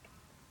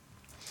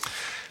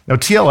 Now,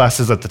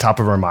 TLS is at the top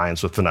of our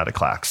minds with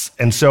venetoclax.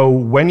 And so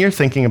when you're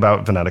thinking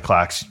about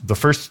venetoclax, the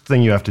first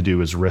thing you have to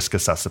do is risk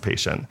assess a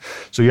patient.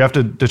 So you have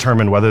to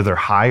determine whether they're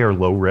high or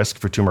low risk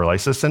for tumor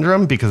lysis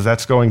syndrome, because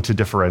that's going to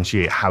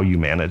differentiate how you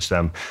manage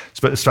them,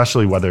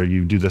 especially whether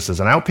you do this as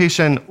an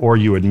outpatient or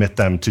you admit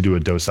them to do a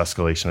dose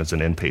escalation as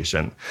an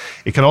inpatient.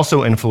 It can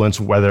also influence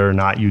whether or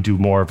not you do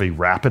more of a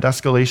rapid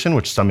escalation,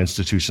 which some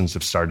institutions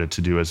have started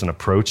to do as an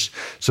approach,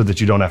 so that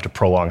you don't have to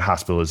prolong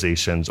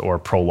hospitalizations or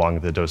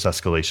prolong the dose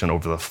escalation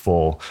over the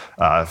full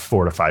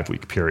 4 to 5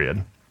 week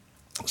period.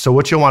 So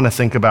what you'll want to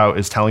think about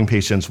is telling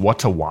patients what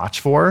to watch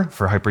for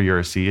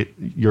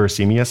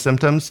hyperuricemia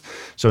symptoms.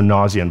 So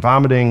nausea and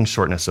vomiting,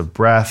 shortness of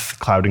breath,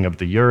 clouding of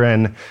the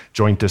urine,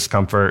 joint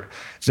discomfort.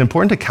 It's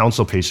important to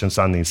counsel patients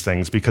on these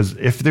things because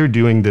if they're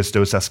doing this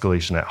dose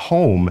escalation at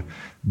home,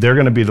 they're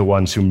going to be the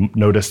ones who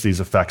notice these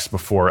effects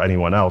before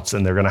anyone else,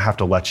 and they're going to have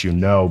to let you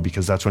know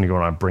because that's when you're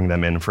going to bring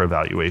them in for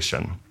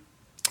evaluation.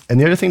 And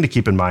the other thing to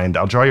keep in mind,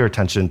 I'll draw your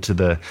attention to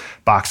the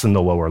box in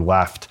the lower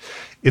left.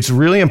 It's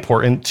really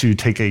important to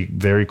take a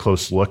very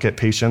close look at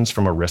patients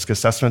from a risk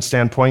assessment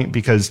standpoint,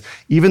 because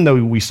even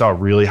though we saw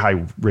really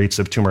high rates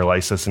of tumor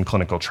lysis in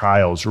clinical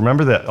trials,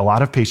 remember that a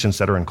lot of patients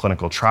that are in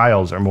clinical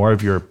trials are more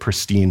of your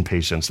pristine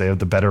patients. They have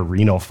the better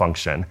renal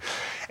function.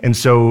 And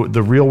so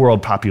the real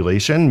world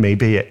population may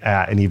be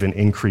at an even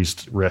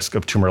increased risk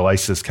of tumor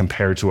lysis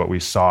compared to what we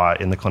saw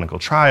in the clinical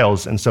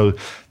trials. And so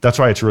that's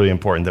why it's really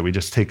important that we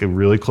just take a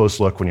really close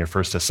look when you're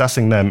first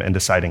assessing them and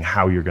deciding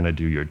how you're going to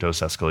do your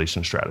dose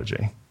escalation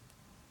strategy.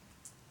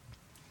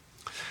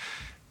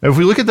 Now, if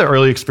we look at the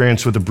early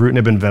experience with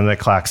ibrutinib and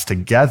venetoclax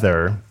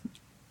together,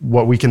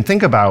 what we can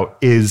think about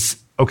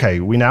is, okay,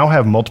 we now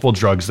have multiple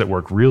drugs that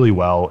work really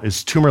well.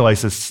 Is tumor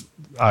lysis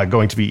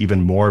going to be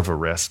even more of a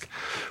risk?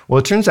 Well,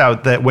 it turns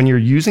out that when you're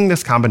using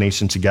this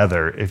combination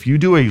together, if you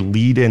do a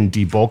lead-in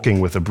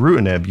debulking with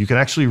ibrutinib, you can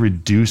actually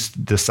reduce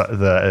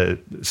the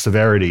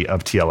severity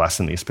of TLS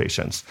in these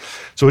patients.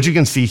 So what you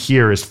can see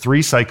here is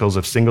 3 cycles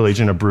of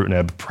single-agent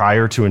ibrutinib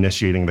prior to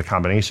initiating the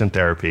combination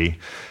therapy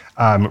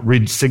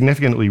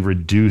significantly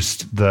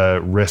reduced the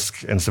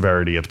risk and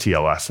severity of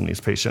TLS in these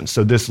patients.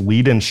 So this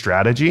lead-in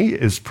strategy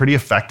is pretty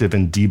effective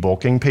in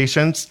debulking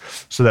patients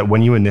so that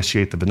when you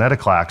initiate the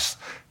venetoclax,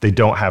 they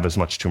don't have as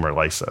much tumor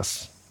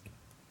lysis.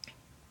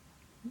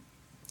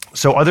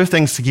 So other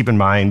things to keep in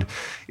mind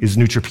is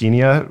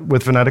neutropenia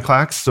with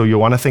venetoclax. So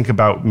you'll want to think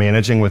about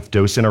managing with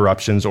dose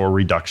interruptions or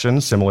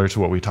reductions, similar to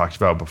what we talked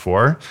about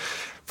before.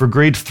 For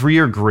grade 3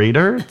 or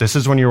greater, this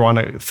is when you want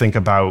to think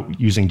about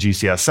using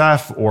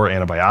GCSF or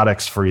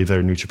antibiotics for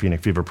either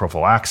neutropenic fever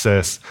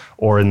prophylaxis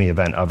or in the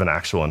event of an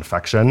actual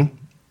infection.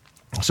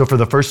 So for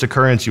the first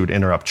occurrence, you would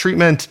interrupt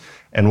treatment,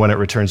 and when it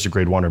returns to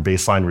grade 1 or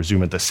baseline,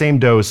 resume at the same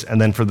dose. And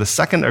then for the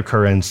second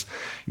occurrence,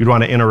 you'd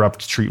want to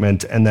interrupt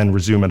treatment and then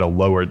resume at a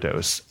lower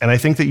dose. And I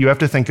think that you have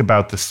to think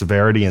about the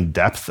severity and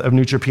depth of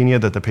neutropenia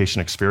that the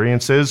patient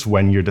experiences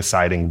when you're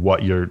deciding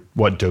what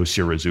dose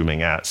you're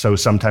resuming at. So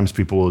sometimes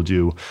people will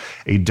do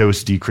a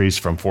dose decrease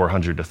from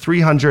 400 to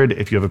 300.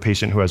 If you have a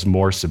patient who has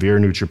more severe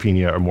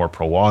neutropenia or more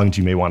prolonged,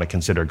 you may want to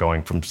consider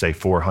going from, say,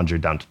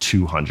 400 down to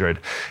 200.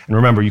 And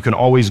remember, you can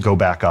always go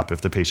back up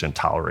if the patient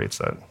tolerates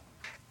it.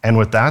 And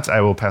with that,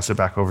 I will pass it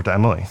back over to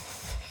Emily.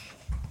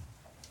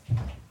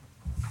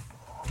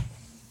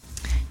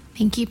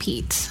 Thank you,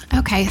 Pete.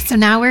 Okay, so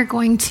now we're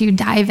going to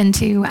dive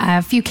into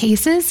a few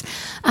cases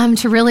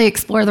to really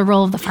explore the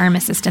role of the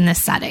pharmacist in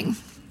this setting.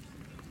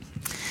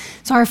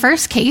 So our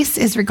first case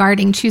is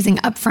regarding choosing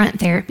upfront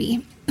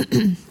therapy.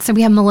 So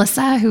we have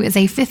Melissa, who is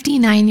a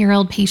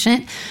 59-year-old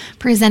patient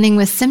presenting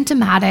with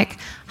symptomatic,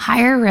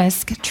 higher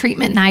risk,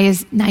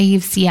 treatment-naive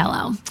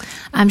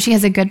CLL. She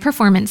has a good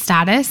performance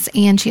status,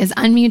 and she has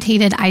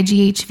unmutated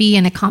IgHV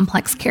and a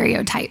complex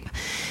karyotype.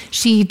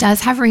 She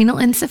does have renal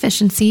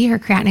insufficiency. Her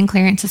creatinine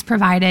clearance is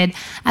provided,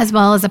 as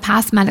well as a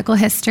past medical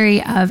history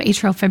of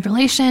atrial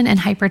fibrillation and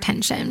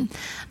hypertension.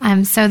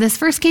 So this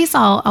first case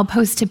I'll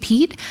pose to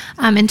Pete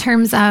in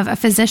terms of a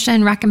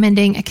physician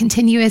recommending a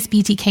continuous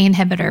BTK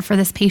inhibitor for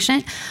this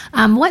patient.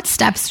 What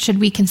steps should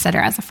we consider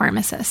as a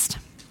pharmacist?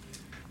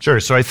 Sure.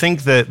 So I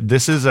think that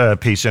this is a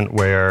patient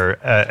where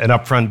an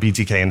upfront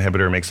BTK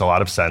inhibitor makes a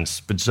lot of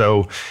sense. But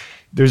so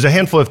there's a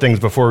handful of things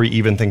before we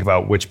even think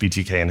about which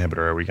BTK inhibitor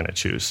are we going to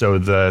choose. So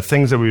the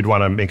things that we would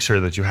want to make sure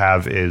that you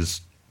have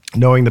is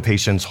knowing the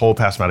patient's whole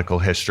past medical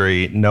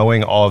history,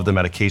 knowing all of the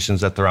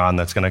medications that they're on.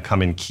 That's going to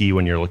come in key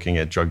when you're looking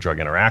at drug-drug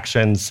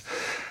interactions.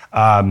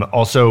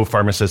 Also,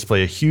 pharmacists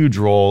play a huge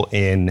role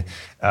in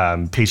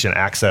patient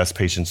access,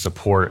 patient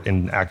support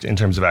in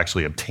terms of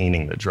actually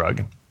obtaining the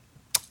drug.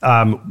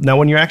 Now,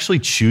 when you're actually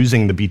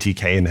choosing the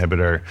BTK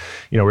inhibitor,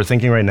 we're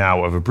thinking right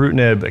now of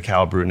ibrutinib,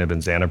 acalabrutinib,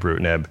 and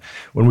zanubrutinib.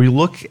 When we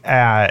look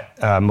at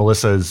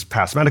Melissa's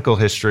past medical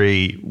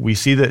history, we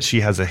see that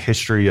she has a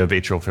history of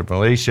atrial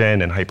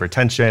fibrillation and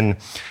hypertension.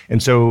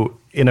 And so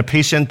in a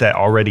patient that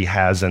already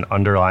has an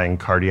underlying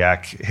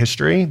cardiac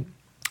history,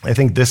 I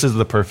think this is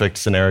the perfect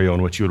scenario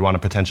in which you would want to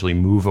potentially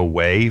move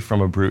away from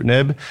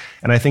ibrutinib.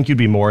 And I think you'd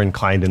be more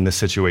inclined in this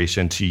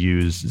situation to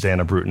use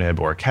zanubrutinib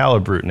or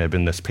acalabrutinib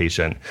in this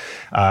patient,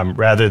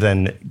 rather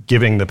than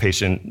giving the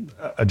patient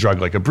a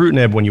drug like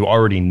ibrutinib when you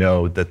already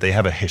know that they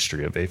have a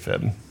history of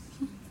AFib.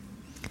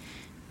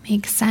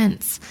 Makes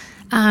sense.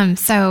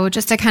 So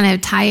just to kind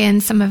of tie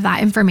in some of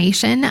that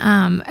information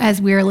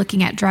as we're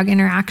looking at drug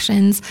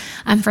interactions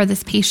for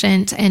this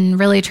patient and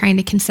really trying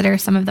to consider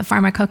some of the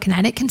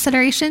pharmacokinetic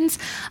considerations,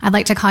 I'd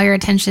like to call your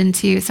attention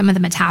to some of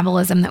the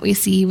metabolism that we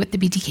see with the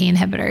BTK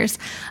inhibitors.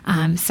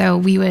 So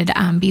we would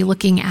be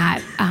looking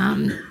at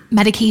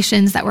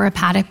medications that were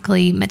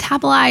hepatically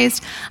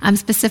metabolized,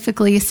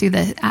 specifically through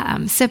the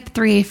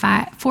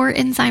CYP3A4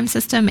 enzyme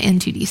system and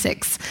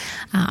 2D6.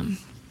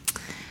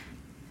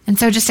 And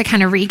so just to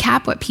kind of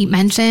recap what Pete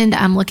mentioned,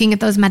 looking at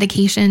those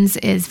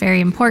medications is very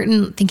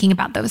important, thinking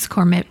about those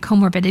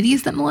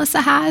comorbidities that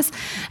Melissa has,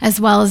 as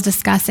well as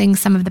discussing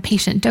some of the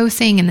patient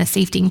dosing and the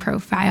safety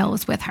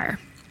profiles with her.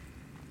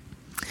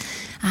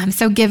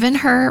 So given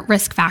her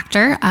risk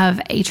factor of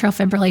atrial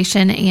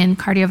fibrillation and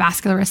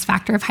cardiovascular risk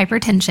factor of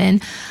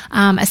hypertension,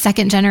 a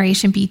second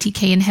generation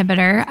BTK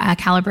inhibitor,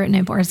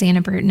 acalabrutinib or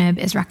zanubrutinib,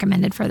 is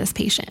recommended for this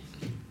patient.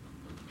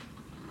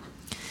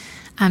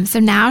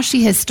 So now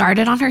she has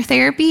started on her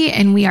therapy,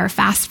 and we are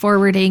fast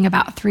forwarding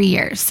about 3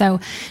 years. So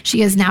she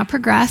has now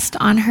progressed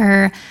on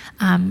her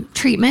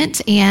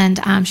treatment, and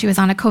she was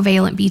on a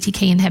covalent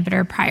BTK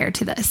inhibitor prior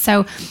to this.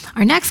 So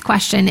our next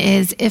question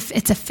is, if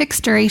it's a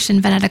fixed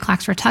duration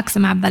venetoclax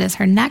rituximab that is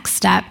her next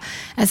step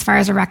as far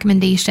as a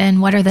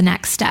recommendation, what are the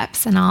next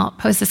steps? And I'll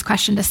pose this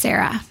question to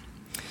Sarah.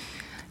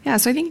 Yeah,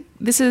 so I think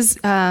this is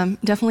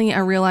definitely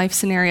a real-life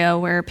scenario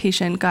where a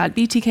patient got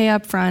BTK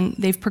up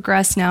front. They've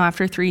progressed now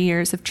after 3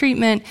 years of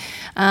treatment,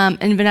 and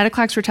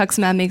venetoclax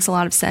rituximab makes a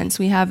lot of sense.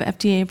 We have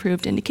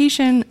FDA-approved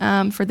indication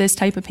for this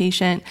type of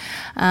patient,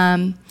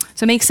 so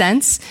it makes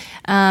sense.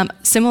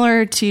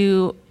 Similar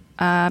to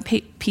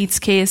Pete's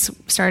case,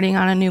 starting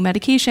on a new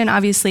medication.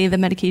 Obviously, the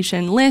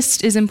medication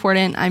list is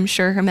important. I'm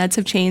sure her meds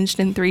have changed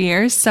in 3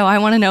 years, so I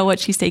want to know what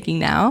she's taking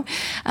now.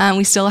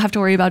 We still have to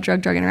worry about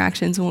drug-drug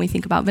interactions when we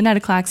think about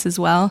venetoclax as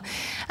well.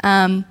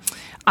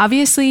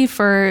 Obviously,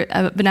 for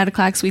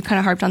venetoclax, we've kind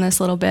of harped on this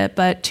a little bit,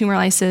 but tumor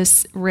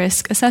lysis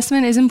risk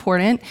assessment is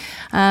important.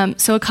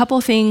 So a couple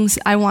things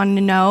I wanted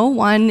to know.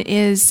 One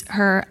is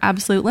her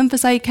absolute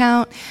lymphocyte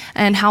count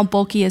and how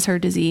bulky is her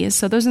disease.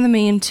 So those are the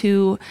main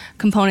two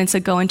components that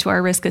go into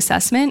our risk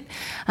assessment.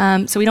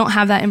 So we don't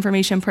have that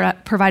information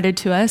provided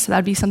to us, so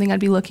that'd be something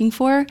I'd be looking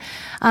for.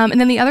 And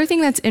then the other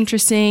thing that's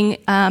interesting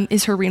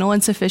is her renal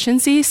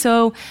insufficiency.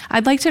 So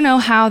I'd like to know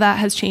how that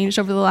has changed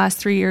over the last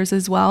 3 years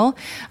as well.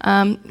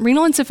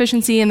 Renal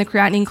insufficiency and the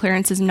creatinine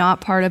clearance is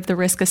not part of the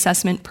risk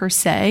assessment per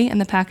se in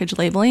the package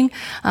labeling.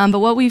 But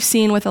what we've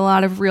seen with a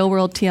lot of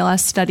real-world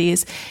TLS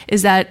studies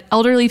is that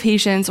elderly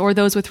patients or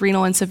those with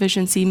renal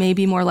insufficiency may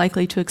be more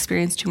likely to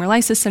experience tumor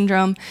lysis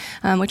syndrome,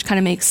 which kind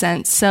of makes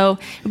sense. So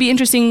it would be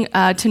interesting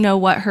to know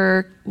what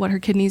her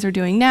kidneys are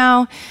doing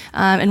now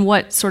and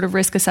what sort of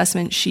risk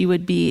assessment she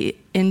would be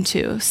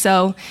into.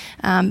 So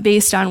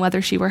based on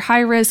whether she were high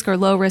risk or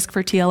low risk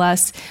for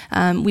TLS,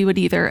 we would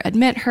either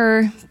admit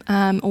her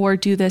or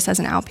do this as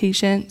an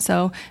outpatient.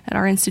 So at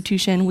our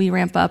institution, we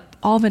ramp up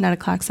all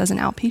venetoclax as an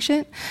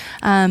outpatient.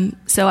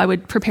 So I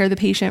would prepare the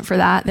patient for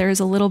that. There is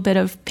a little bit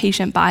of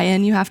patient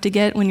buy-in you have to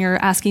get when you're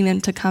asking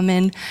them to come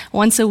in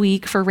once a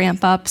week for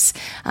ramp-ups.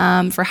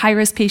 For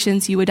high-risk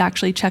patients, you would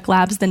actually check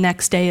labs the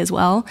next day as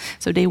well.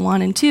 So day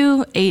 1 and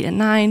 2, 8 and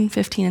 9,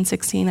 15 and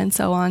 16, and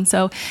so on.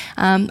 So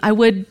I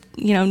would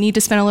need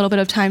to spend a little bit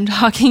of time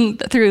talking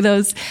through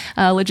those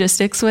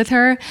logistics with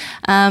her.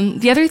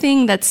 The other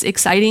thing that's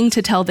exciting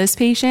to tell this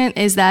patient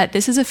is that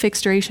this is a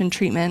fixed duration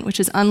treatment, which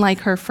is unlike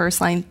her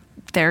first line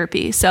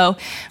therapy. So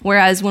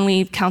whereas when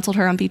we counseled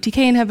her on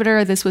BTK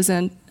inhibitor, this was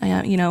an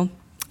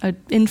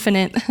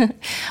infinite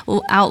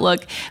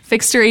outlook.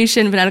 Fixed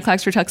duration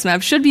venetoclax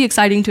rituximab should be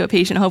exciting to a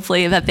patient,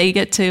 hopefully, that they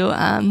get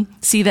to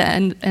see the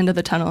end of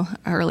the tunnel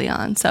early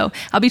on. So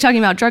I'll be talking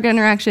about drug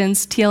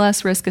interactions,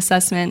 TLS risk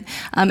assessment,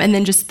 and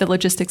then just the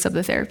logistics of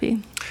the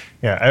therapy.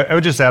 Yeah, I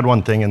would just add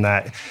one thing in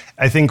that.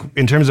 I think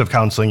in terms of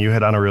counseling, you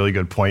hit on a really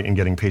good point in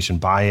getting patient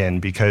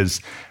buy-in,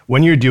 because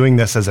when you're doing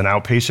this as an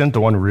outpatient,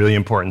 the one really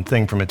important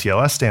thing from a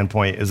TLS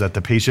standpoint is that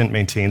the patient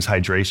maintains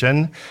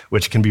hydration,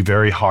 which can be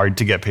very hard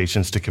to get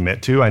patients to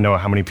commit to. I know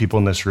how many people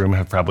in this room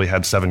have probably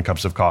had 7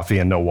 cups of coffee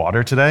and no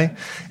water today.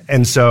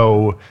 And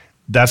so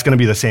that's going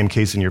to be the same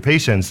case in your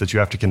patients, that you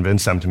have to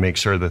convince them to make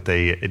sure that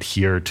they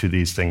adhere to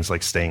these things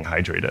like staying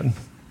hydrated.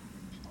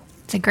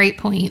 It's a great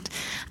point.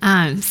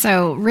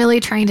 So really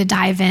trying to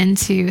dive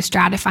into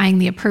stratifying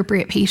the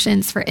appropriate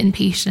patients for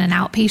inpatient and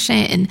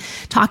outpatient, and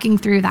talking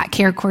through that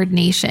care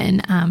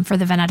coordination for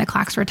the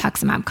venetoclax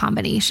rituximab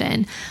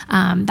combination.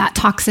 That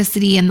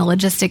toxicity and the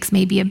logistics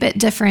may be a bit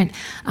different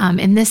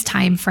in this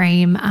time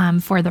frame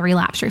for the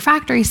relapse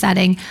refractory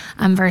setting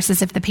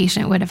versus if the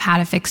patient would have had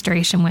a fixed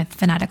duration with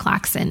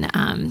venetoclax and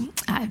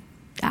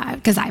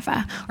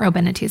Gazyva or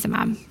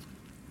obinutuzumab.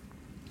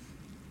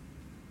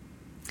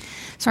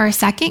 So our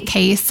second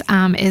case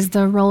is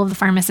the role of the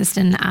pharmacist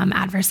in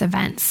adverse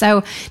events.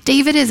 So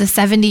David is a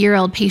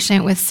 70-year-old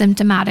patient with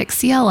symptomatic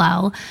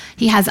CLL.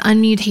 He has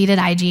unmutated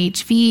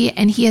IgHV,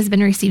 and he has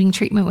been receiving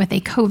treatment with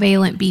a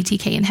covalent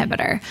BTK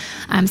inhibitor.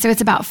 So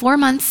it's about 4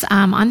 months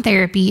on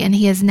therapy, and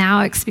he is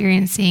now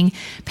experiencing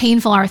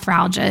painful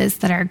arthralgias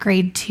that are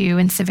grade 2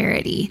 in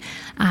severity.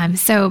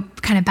 So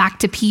kind of back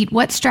to Pete,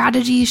 what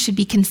strategies should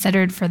be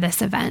considered for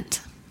this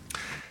event?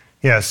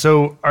 Yeah,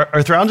 so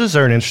arthralgias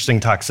are an interesting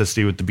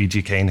toxicity with the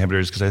BTK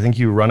inhibitors, because I think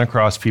you run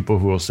across people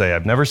who will say,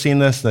 I've never seen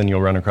this, then you'll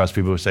run across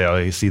people who say, oh,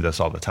 I see this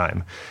all the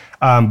time.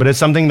 But it's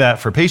something that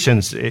for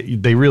patients,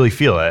 they really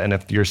feel it. And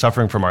if you're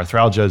suffering from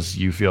arthralgias,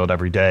 you feel it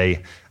every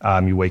day.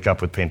 You wake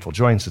up with painful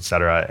joints, et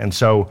cetera. And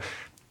so,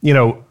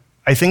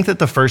 I think that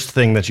the first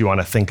thing that you want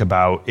to think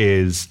about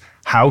is,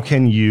 how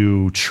can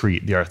you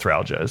treat the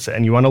arthralgias?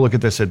 And you want to look at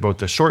this at both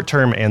the short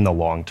term and the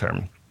long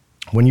term.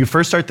 When you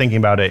first start thinking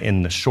about it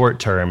in the short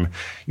term,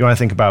 you want to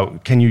think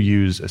about, can you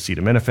use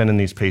acetaminophen in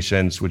these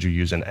patients? Would you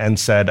use an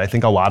NSAID? I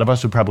think a lot of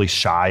us would probably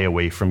shy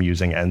away from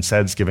using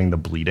NSAIDs, given the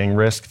bleeding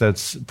risk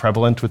that's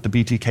prevalent with the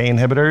BTK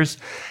inhibitors.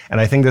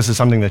 And I think this is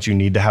something that you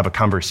need to have a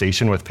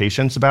conversation with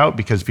patients about,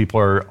 because people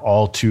are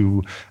all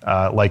too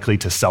likely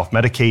to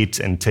self-medicate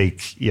and take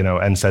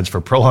NSAIDs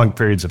for prolonged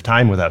periods of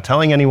time without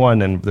telling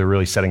anyone, and they're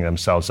really setting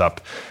themselves up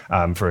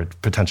for a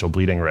potential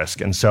bleeding risk.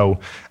 And so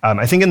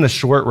I think in the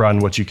short run,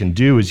 what you can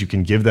do is you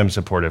can give them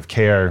supportive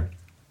care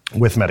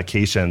with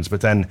medications,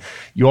 but then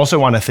you also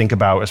want to think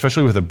about,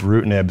 especially with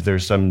ibrutinib,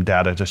 there's some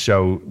data to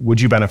show,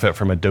 would you benefit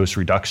from a dose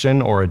reduction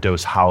or a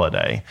dose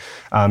holiday?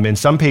 In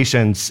some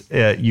patients,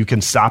 you can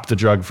stop the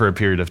drug for a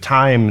period of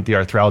time, the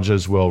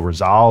arthralgias will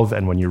resolve,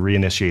 and when you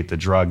reinitiate the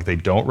drug, they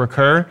don't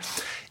recur.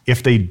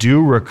 If they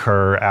do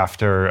recur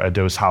after a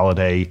dose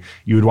holiday,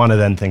 you would want to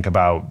then think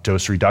about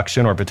dose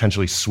reduction or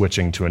potentially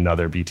switching to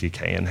another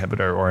BTK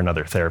inhibitor or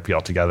another therapy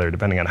altogether,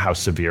 depending on how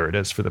severe it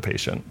is for the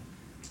patient.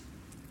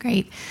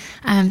 Great.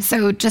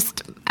 So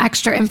just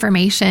extra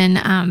information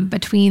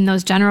between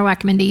those general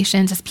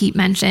recommendations, as Pete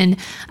mentioned,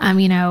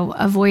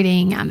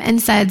 avoiding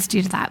NSAIDs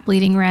due to that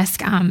bleeding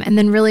risk, and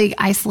then really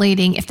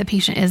isolating, if the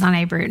patient is on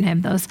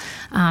ibrutinib, those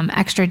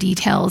extra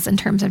details in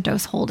terms of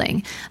dose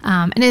holding.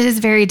 And it is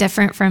very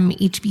different from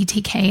each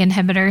BTK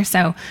inhibitor,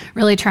 so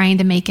really trying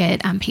to make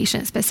it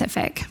patient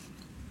specific.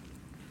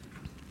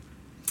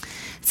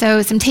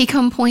 So some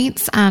take-home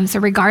points. So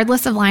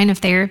regardless of line of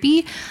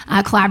therapy,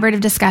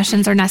 collaborative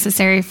discussions are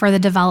necessary for the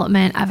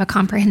development of a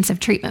comprehensive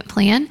treatment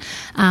plan.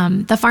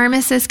 The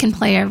pharmacist can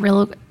play a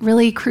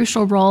really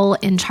crucial role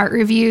in chart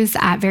reviews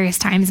at various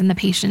times in the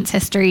patient's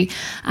history.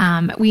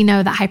 We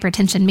know that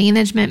hypertension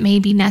management may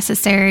be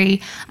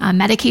necessary.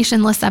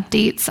 Medication list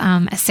updates,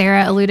 as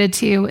Sarah alluded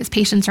to, as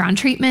patients are on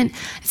treatment,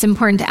 it's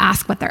important to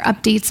ask what their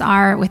updates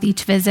are with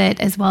each visit,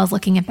 as well as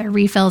looking at their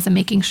refills and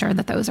making sure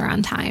that those are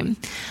on time.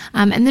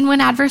 And then when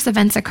adverse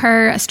events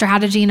occur, a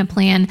strategy and a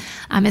plan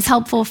is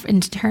helpful in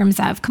terms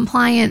of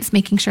compliance,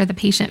 making sure the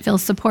patient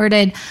feels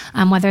supported,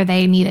 whether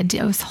they need a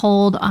dose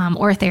hold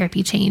or a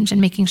therapy change,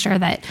 and making sure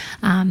that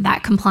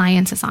that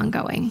compliance is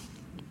ongoing.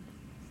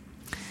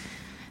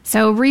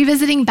 So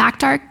revisiting back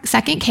to our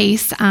second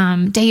case,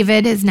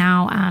 David is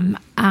now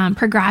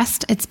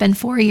progressed. It's been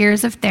 4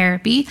 years of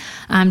therapy.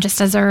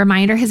 Just as a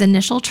reminder, his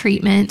initial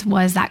treatment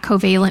was that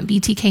covalent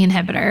BTK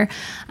inhibitor,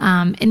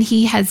 and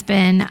he has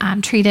been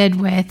treated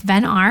with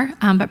Ven-R,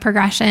 but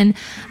progression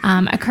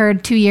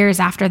occurred 2 years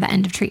after the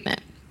end of treatment.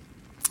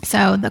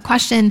 So the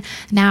question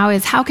now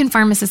is, how can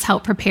pharmacists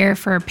help prepare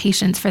for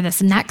patients for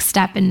this next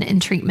step in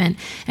treatment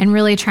and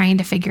really trying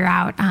to figure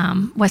out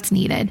what's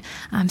needed?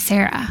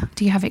 Sarah,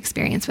 do you have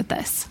experience with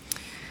this?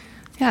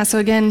 Yeah, so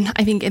again,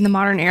 I think in the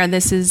modern era,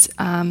 this is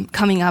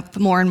coming up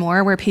more and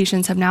more, where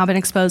patients have now been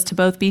exposed to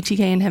both BTK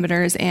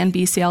inhibitors and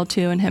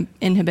BCL2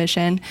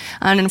 inhibition,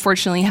 and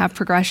unfortunately have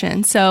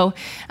progression. So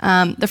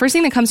the first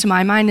thing that comes to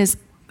my mind is,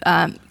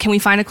 can we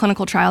find a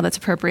clinical trial that's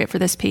appropriate for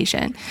this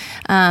patient?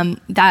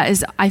 That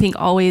is, I think,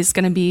 always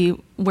going to be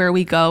where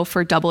we go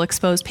for double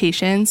exposed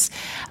patients.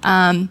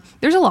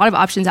 There's a lot of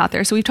options out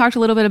there. So we've talked a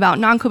little bit about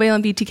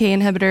non-covalent BTK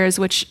inhibitors,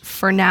 which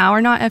for now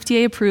are not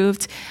FDA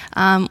approved.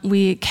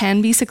 We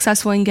can be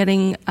successful in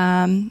getting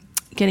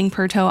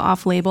Perto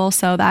off label,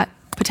 so that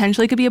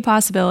potentially could be a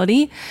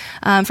possibility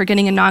for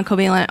getting a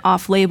non-covalent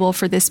off-label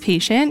for this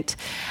patient.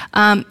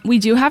 We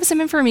do have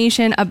some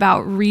information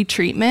about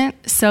retreatment.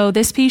 So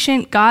this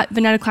patient got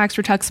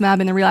venetoclax rituximab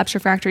in the relapsed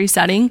refractory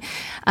setting,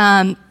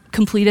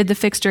 completed the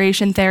fixed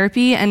duration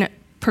therapy, and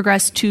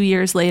progressed 2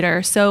 years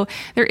later. So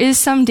there is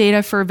some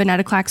data for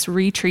venetoclax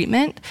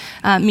retreatment,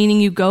 meaning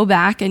you go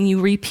back and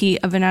you repeat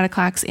a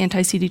venetoclax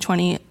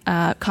anti-CD20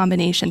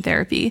 combination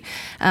therapy.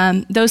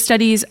 Those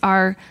studies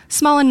are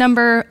small in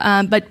number,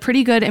 but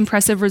pretty good,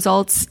 impressive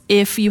results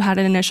if you had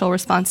an initial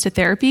response to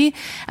therapy.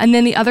 And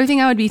then the other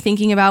thing I would be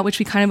thinking about, which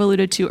we kind of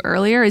alluded to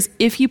earlier, is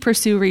if you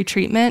pursue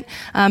retreatment,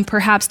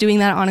 perhaps doing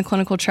that on a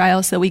clinical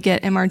trial so we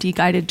get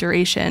MRD-guided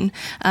duration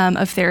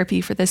of therapy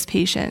for this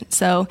patient.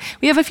 So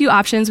we have a few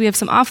options. We have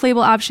some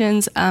off-label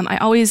options. I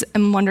always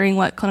am wondering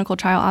what clinical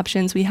trial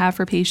options we have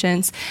for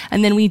patients.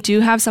 And then we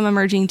do have some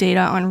emerging data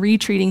on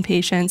retreating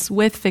patients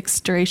with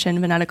fixed duration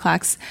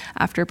venetoclax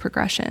after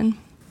progression.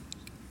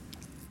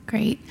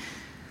 Great.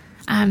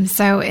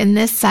 So in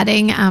this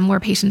setting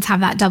where patients have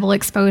that double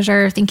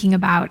exposure, thinking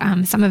about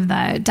some of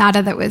the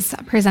data that was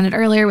presented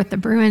earlier with the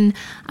Bruin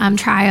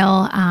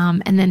trial,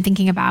 and then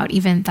thinking about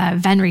even the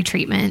ven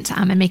retreatment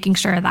and making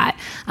sure that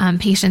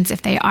patients,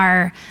 if they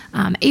are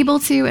able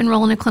to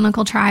enroll in a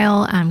clinical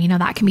trial,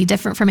 that can be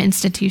different from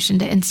institution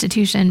to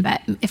institution, but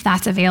if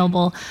that's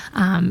available,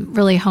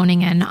 really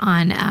honing in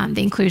on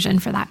the inclusion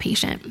for that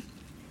patient.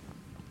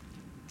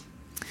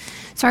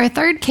 So our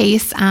third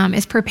case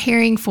is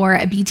preparing for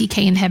a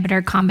BTK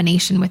inhibitor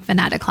combination with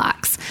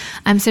venetoclax.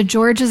 So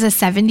George is a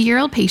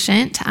 70-year-old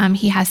patient.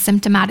 He has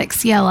symptomatic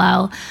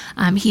CLL.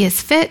 He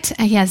is fit.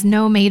 He has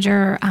no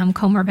major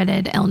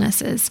comorbid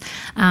illnesses.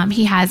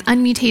 He has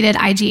unmutated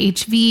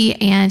IGHV,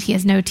 and he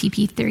has no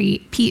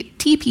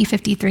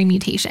TP53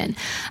 mutation.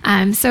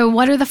 So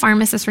what are the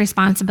pharmacist's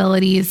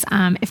responsibilities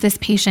if this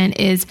patient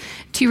is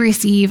to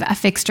receive a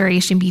fixed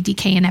duration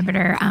BTK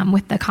inhibitor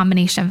with the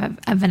combination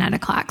of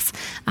venetoclax?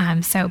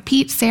 So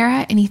Pete,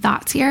 Sarah, any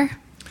thoughts here?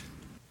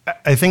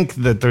 I think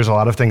that there's a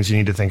lot of things you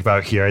need to think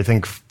about here. I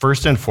think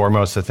first and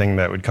foremost, the thing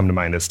that would come to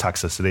mind is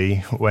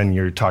toxicity when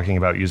you're talking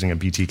about using a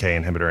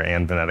BTK inhibitor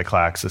and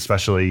venetoclax,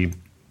 especially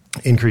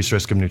increased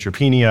risk of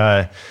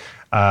neutropenia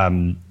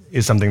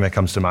is something that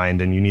comes to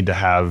mind, and you need to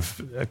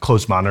have a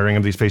close monitoring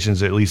of these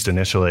patients, at least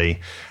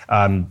initially,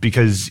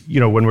 because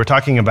when we're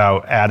talking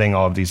about adding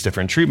all of these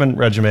different treatment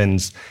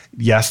regimens,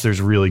 yes,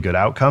 there's really good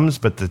outcomes,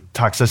 but the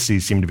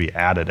toxicities seem to be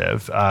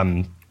additive.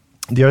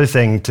 The other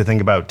thing to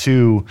think about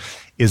too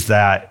is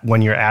that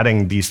when you're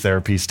adding these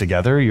therapies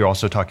together, you're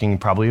also talking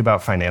probably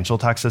about financial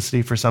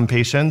toxicity for some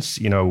patients,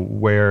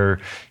 where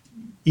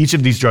each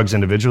of these drugs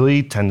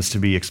individually tends to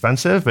be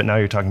expensive, but now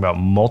you're talking about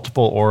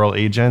multiple oral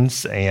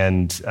agents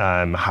and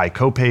high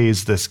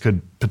copays. This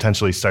could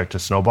potentially start to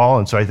snowball.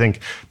 And so I think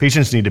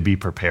patients need to be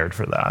prepared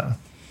for that.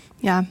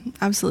 Yeah,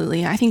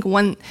 absolutely. I think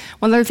one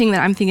other thing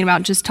that I'm thinking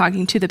about just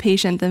talking to the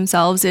patient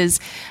themselves is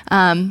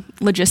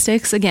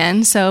logistics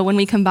again. So when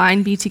we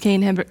combine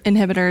BTK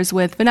inhibitors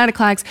with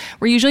venetoclax,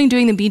 we're usually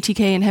doing the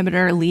BTK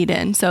inhibitor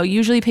lead-in. So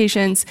usually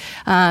patients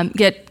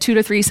get 2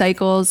 to 3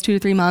 cycles, 2 to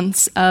 3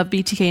 months of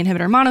BTK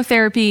inhibitor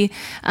monotherapy.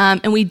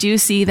 And we do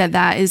see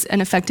that is an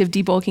effective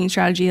debulking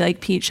strategy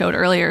like Pete showed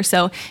earlier.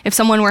 So if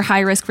someone were high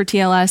risk for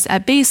TLS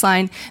at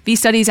baseline, these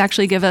studies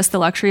actually give us the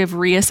luxury of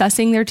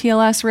reassessing their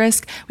TLS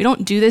risk. We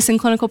don't do this in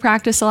clinical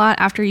practice a lot.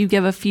 After you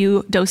give a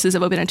few doses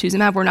of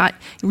obinutuzumab, we're not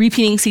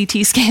repeating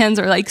CT scans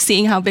or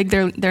seeing how big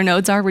their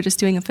nodes are. We're just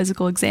doing a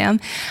physical exam.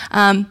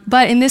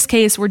 But in this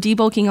case, we're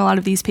debulking a lot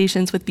of these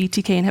patients with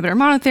BTK inhibitor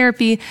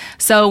monotherapy.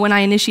 So when I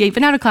initiate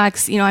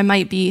venetoclax, I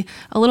might be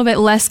a little bit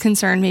less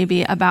concerned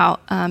maybe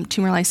about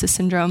tumor lysis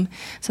syndrome.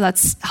 So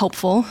that's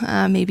helpful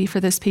maybe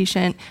for this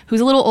patient who's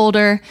a little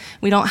older.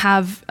 We don't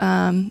have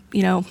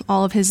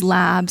all of his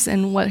labs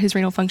and what his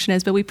renal function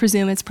is, but we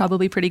presume it's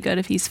probably pretty good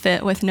if he's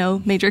fit with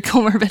no major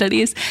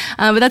comorbidities.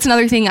 But that's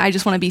another thing I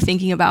just want to be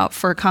thinking about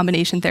for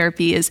combination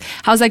therapy is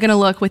how's that going to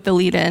look with the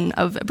lead-in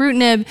of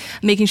ibrutinib,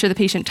 making sure the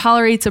patient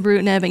tolerates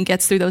ibrutinib and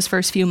gets through those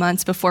first few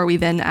months before we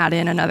then add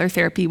in another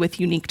therapy with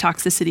unique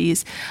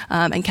toxicities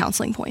and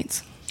counseling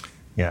points.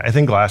 Yeah, I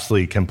think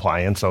lastly,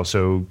 compliance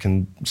also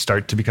can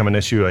start to become an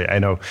issue. I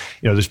know,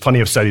 there's plenty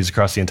of studies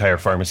across the entire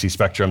pharmacy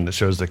spectrum that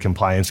shows that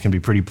compliance can be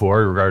pretty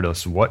poor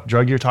regardless of what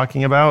drug you're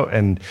talking about.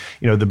 And,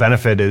 the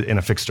benefit in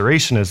a fixed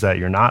duration is that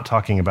you're not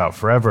talking about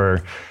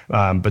forever,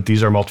 but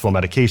these are multiple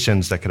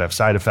medications that could have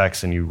side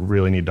effects, and you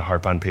really need to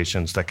harp on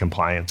patients that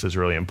compliance is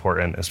really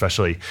important,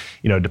 especially,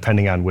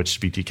 depending on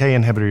which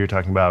BTK inhibitor you're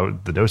talking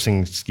about, the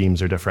dosing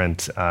schemes are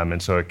different.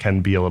 And so it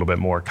can be a little bit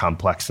more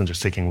complex than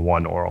just taking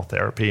one oral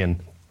therapy, and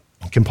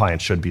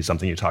compliance should be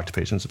something you talk to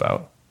patients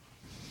about.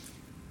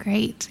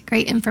 Great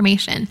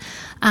information.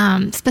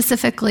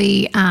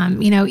 Specifically,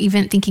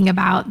 even thinking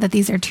about that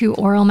these are two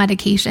oral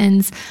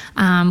medications,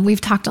 we've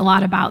talked a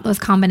lot about those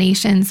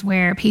combinations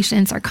where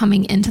patients are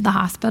coming into the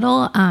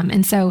hospital.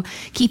 And so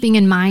keeping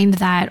in mind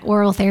that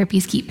oral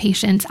therapies keep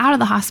patients out of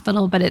the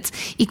hospital, but it's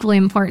equally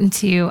important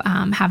to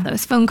have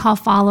those phone call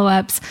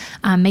follow-ups,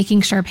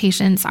 making sure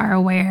patients are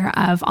aware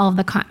of all of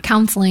the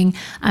counseling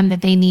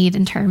that they need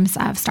in terms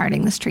of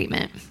starting this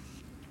treatment.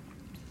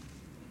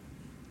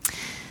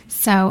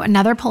 So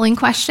another polling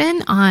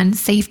question on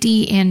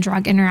safety and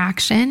drug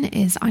interaction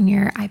is on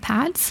your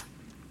iPads.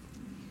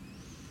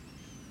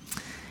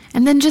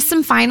 And then just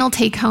some final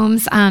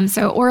take-homes.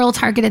 So oral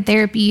targeted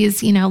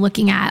therapies,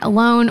 looking at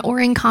alone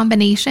or in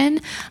combination,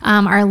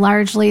 are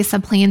largely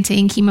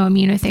supplanting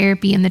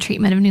chemoimmunotherapy in the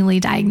treatment of newly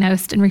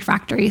diagnosed and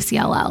refractory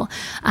CLL.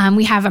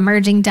 We have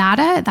emerging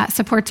data that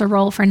supports a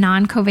role for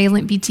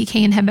non-covalent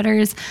BTK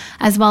inhibitors,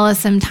 as well as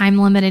some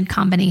time-limited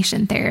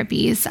combination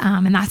therapies,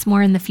 and that's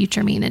more in the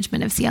future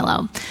management of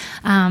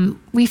CLL.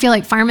 We feel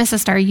like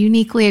pharmacists are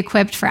uniquely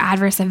equipped for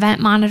adverse event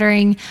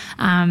monitoring.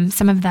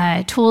 Some of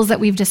the tools that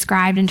we've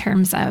described in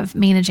terms of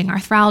managing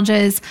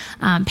arthralgias,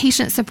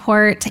 patient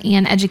support,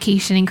 and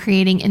education in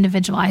creating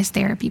individualized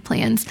therapy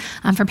plans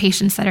for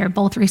patients that are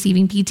both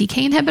receiving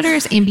BTK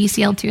inhibitors and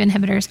BCL2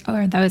 inhibitors,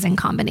 or those in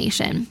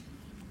combination.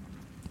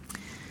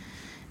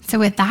 So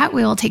with that,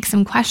 we will take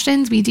some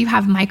questions. We do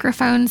have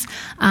microphones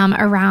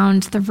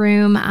around the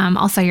room.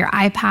 Also, your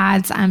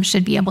iPads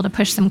should be able to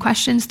push some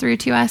questions through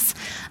to us,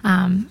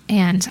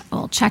 and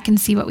we'll check and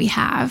see what we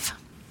have.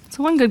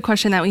 So one good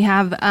question that we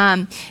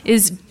have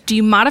is, do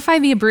you modify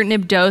the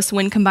ibrutinib dose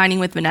when combining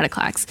with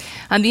venetoclax?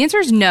 The answer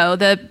is no.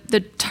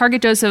 The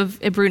target dose of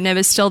ibrutinib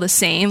is still the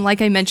same.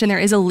 Like I mentioned, there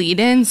is a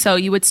lead-in, so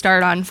you would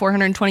start on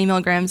 420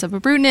 milligrams of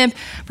ibrutinib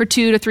for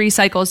 2 to 3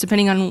 cycles,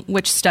 depending on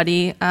which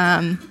study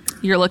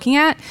you're looking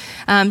at.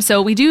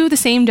 So we do the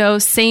same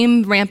dose,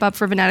 same ramp up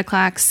for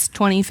venetoclax,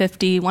 20,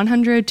 50,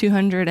 100,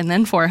 200, and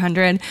then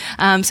 400.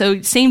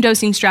 So same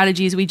dosing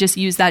strategies. We just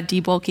use that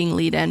debulking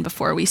lead-in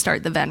before we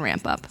start the ven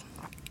ramp up.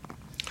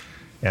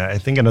 Yeah, I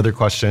think another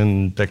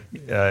question that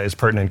is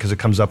pertinent because it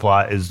comes up a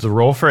lot is the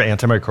role for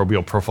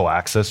antimicrobial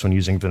prophylaxis when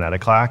using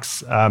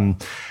venetoclax.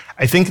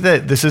 I think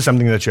that this is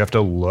something that you have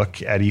to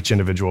look at each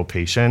individual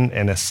patient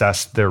and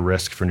assess their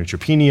risk for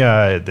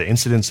neutropenia, the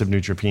incidence of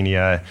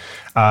neutropenia.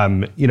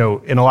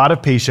 In a lot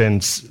of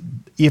patients,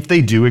 if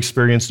they do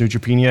experience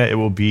neutropenia, it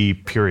will be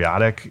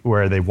periodic,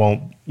 where they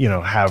won't,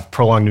 have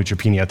prolonged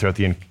neutropenia throughout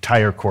the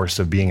entire course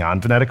of being on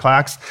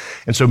venetoclax.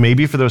 And so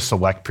maybe for those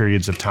select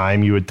periods of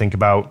time, you would think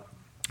about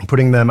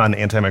putting them on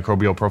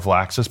antimicrobial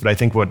prophylaxis. But I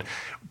think what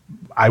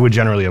I would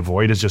generally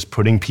avoid is just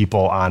putting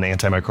people on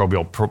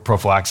antimicrobial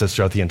prophylaxis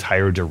throughout the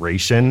entire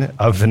duration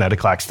of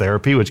venetoclax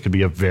therapy, which could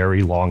be a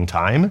very long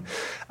time.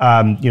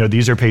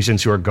 These are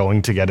patients who are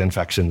going to get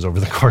infections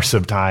over the course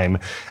of time.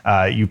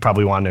 You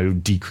probably want to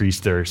decrease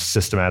their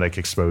systematic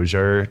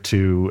exposure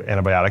to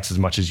antibiotics as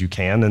much as you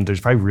can. And there's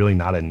probably really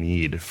not a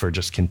need for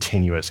just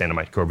continuous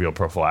antimicrobial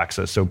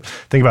prophylaxis. So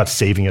think about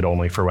saving it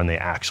only for when they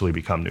actually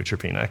become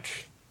neutropenic.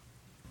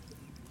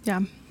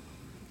 Yeah.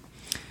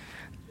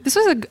 This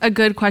was a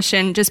good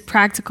question. Just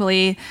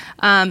practically,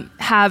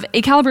 have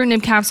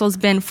acalabrutinib capsules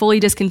been fully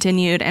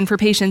discontinued? And for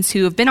patients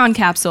who have been on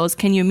capsules,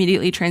 can you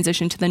immediately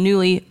transition to the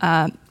newly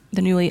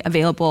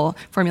available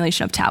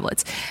formulation of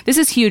tablets? This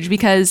is huge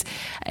because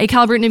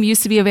acalabrutinib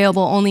used to be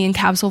available only in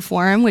capsule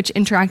form, which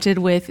interacted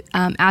with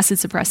acid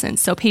suppressants.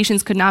 So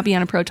patients could not be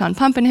on a proton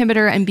pump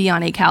inhibitor and be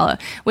on acala,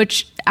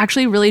 which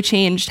actually really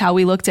changed how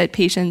we looked at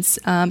patients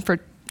for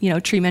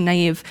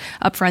treatment-naive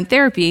upfront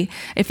therapy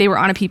if they were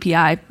on a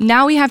PPI.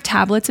 Now we have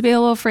tablets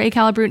available for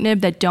acalabrutinib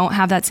that don't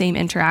have that same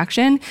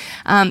interaction.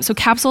 So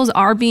capsules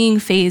are being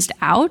phased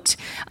out.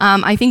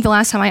 I think the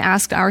last time I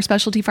asked our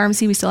specialty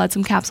pharmacy, we still had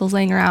some capsules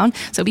laying around.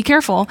 So be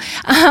careful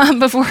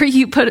before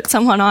you put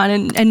someone on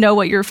and know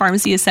what your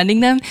pharmacy is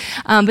sending them.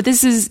 But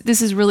this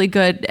is really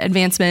good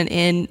advancement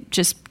in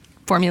just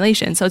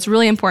formulation. So it's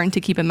really important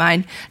to keep in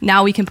mind.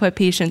 Now we can put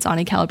patients on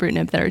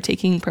acalabrutinib that are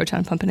taking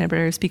proton pump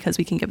inhibitors because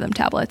we can give them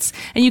tablets.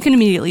 And you can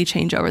immediately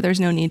change over. There's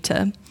no need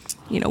to,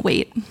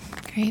 wait.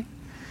 Great.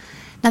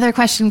 Another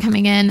question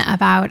coming in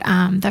about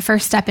the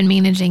first step in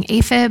managing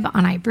AFib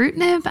on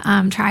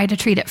ibrutinib. Try to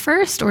treat it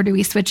first, or do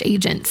we switch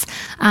agents?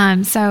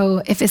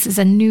 So if this is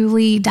a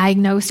newly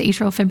diagnosed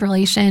atrial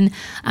fibrillation,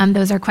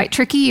 those are quite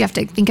tricky. You have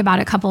to think about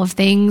a couple of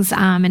things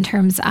in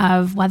terms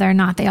of whether or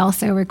not they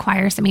also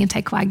require some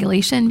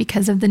anticoagulation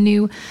because of the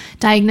new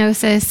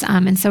diagnosis.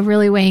 And so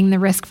really weighing the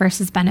risk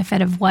versus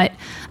benefit of what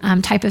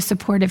type of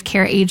supportive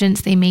care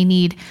agents they may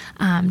need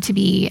to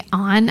be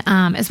on,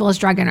 as well as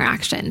drug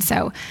interaction.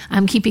 So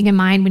keeping in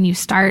mind when you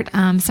start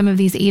some of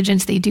these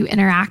agents, they do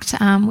interact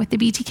with the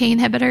BTK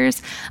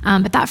inhibitors.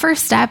 But that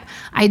first step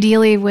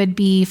ideally would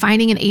be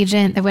finding an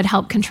agent that would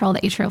help control the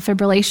atrial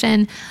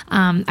fibrillation.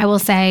 I will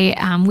say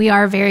we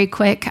are very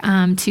quick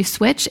to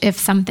switch if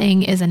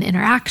something is an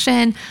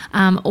interaction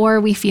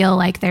or we feel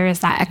like there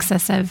is that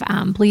excessive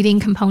bleeding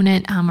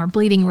component or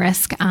bleeding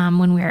risk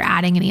when we're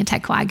adding an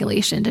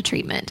anticoagulation to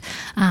treatment.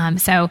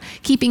 So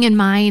keeping in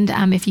mind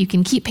if you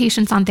can keep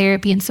patients on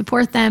therapy and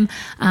support them,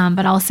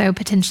 but also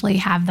potentially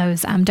have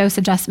those dose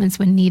adjustments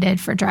when needed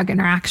for drug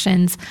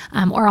interactions,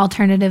 or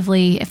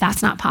alternatively, if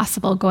that's not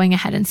possible, going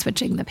ahead and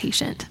switching the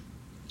patient.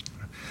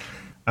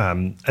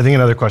 I think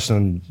another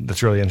question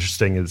that's really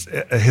interesting is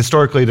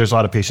historically, there's a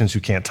lot of patients who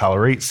can't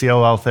tolerate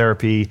CLL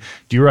therapy.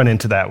 Do you run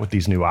into that with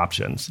these new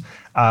options?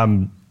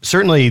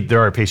 Certainly, there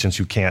are patients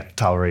who can't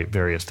tolerate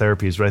various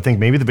therapies, but I think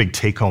maybe the big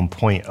take-home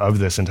point of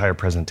this entire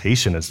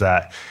presentation is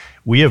that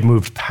we have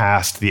moved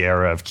past the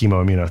era of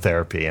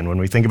chemoimmunotherapy. And when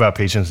we think about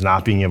patients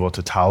not being able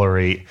to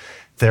tolerate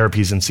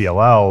therapies in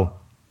CLL,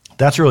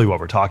 that's really what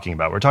we're talking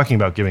about. We're talking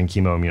about giving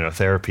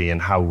chemoimmunotherapy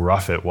and how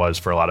rough it was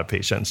for a lot of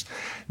patients.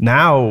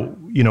 Now,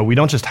 we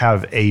don't just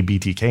have a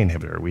BTK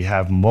inhibitor. We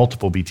have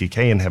multiple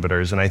BTK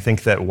inhibitors. And I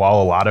think that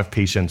while a lot of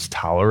patients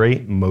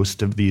tolerate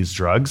most of these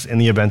drugs, in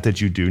the event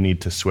that you do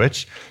need to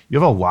switch, you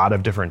have a lot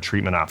of different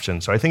treatment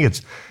options. So I think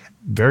it's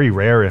very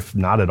rare, if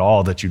not at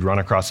all, that you'd run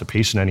across a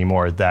patient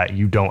anymore that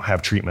you don't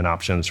have treatment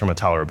options from a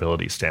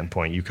tolerability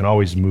standpoint. You can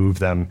always move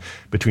them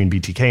between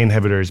BTK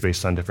inhibitors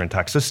based on different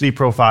toxicity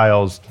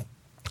profiles,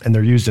 and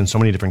they're used in so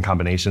many different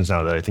combinations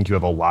now that I think you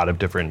have a lot of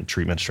different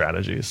treatment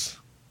strategies.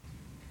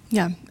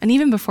 Yeah, and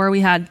even before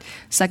we had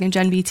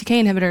second-gen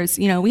BTK inhibitors,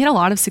 we had a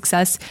lot of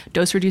success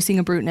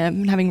dose-reducing ibrutinib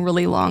and having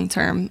really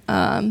long-term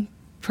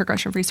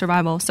progression-free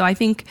survival. So I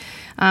think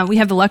we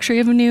have the luxury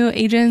of new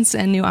agents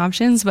and new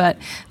options, but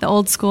the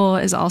old school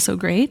is also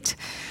great.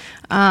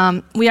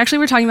 We actually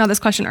were talking about this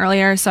question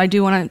earlier, so I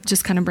do want to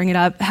just kind of bring it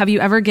up. Have you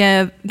ever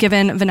given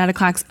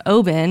venetoclax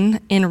Oben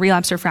in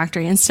relapse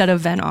refractory instead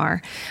of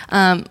Ven-R?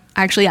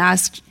 I actually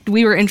asked,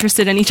 we were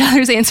interested in each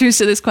other's answers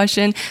to this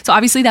question. So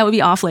obviously that would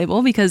be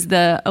off-label because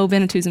the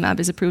obinutuzumab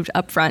is approved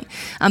upfront.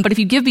 But if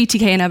you give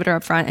BTK inhibitor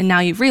upfront and now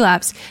you've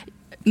relapsed,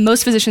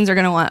 most physicians are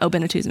going to want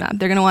obinutuzumab.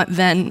 They're going to want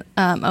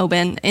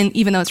Ven-Oben, and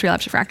even though it's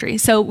relapse refractory.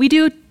 So we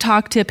do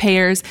talk to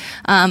payers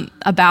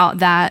about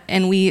that,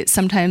 and we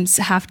sometimes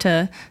have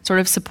to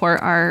sort of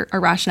support our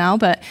rationale.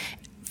 But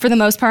for the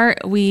most part,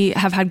 we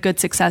have had good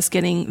success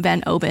getting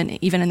Ven-Oben,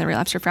 even in the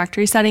relapse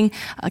refractory setting.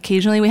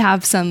 Occasionally, we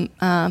have some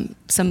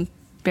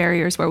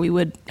barriers where we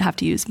would have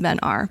to use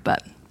Ven-R,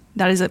 but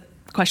that is a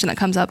question that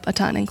comes up a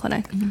ton in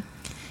clinic. Mm-hmm.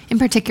 In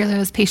particular,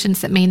 those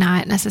patients that may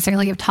not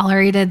necessarily have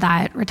tolerated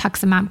that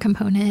rituximab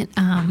component,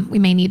 we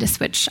may need to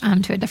switch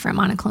to a different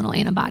monoclonal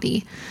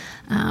antibody.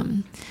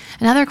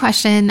 Another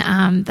question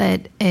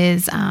that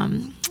is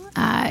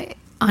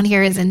on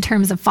here is in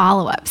terms of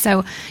follow-up.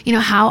 So,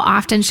 how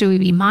often should we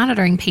be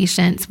monitoring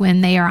patients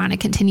when they are on a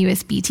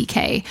continuous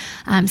BTK?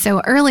 So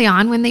early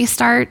on when they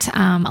start,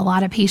 a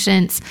lot of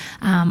patients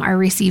are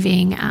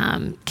receiving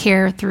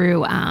care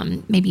through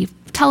maybe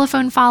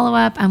telephone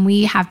follow-up, and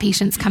we have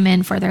patients come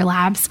in for their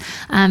labs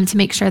to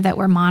make sure that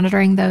we're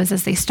monitoring those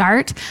as they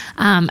start.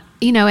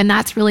 And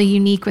that's really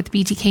unique with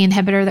BTK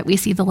inhibitor that we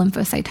see the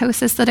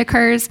lymphocytosis that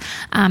occurs.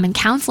 And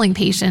counseling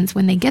patients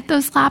when they get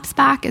those labs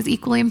back is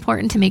equally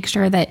important to make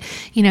sure that,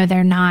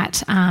 they're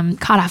not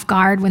caught off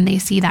guard when they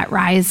see that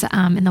rise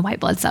in the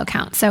white blood cell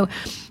count. So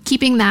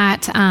keeping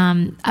that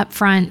up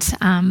front,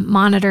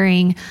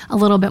 monitoring a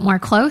little bit more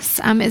close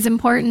is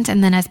important.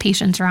 And then as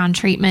patients are on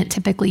treatment,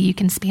 typically you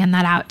can span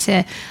that out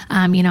to,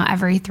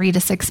 every 3 to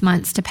 6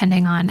 months,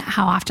 depending on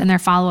how often their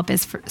follow-up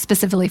is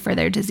specifically for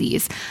their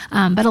disease.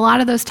 But a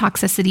lot of those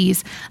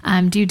toxicities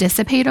do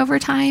dissipate over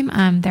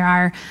time. There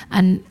are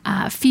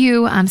a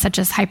few, such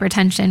as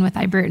hypertension with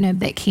ibrutinib,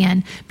 that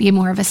can be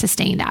more of a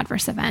sustained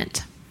adverse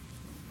event.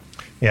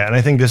 Yeah, and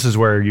I think this is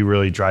where you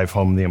really drive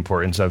home the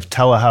importance of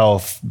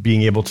telehealth,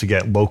 being able to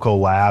get local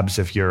labs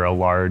if you're a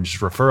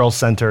large referral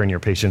center and your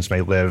patients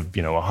may live,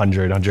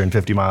 100,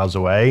 150 miles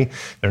away.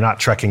 They're not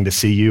trekking to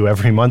see you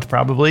every month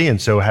probably.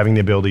 And so having the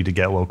ability to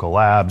get local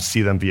labs,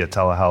 see them via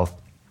telehealth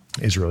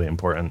is really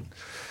important.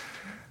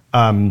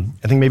 I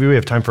think maybe we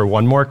have time for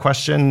one more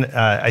question.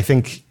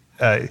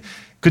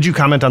 Could you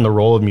comment on the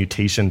role of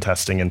mutation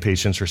testing in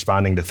patients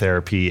responding to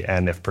therapy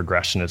and if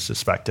progression is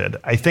suspected?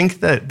 I think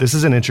that this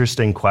is an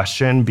interesting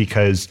question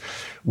because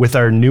with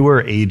our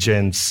newer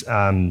agents,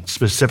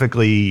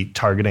 specifically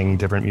targeting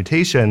different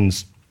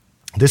mutations,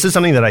 This is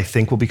something that I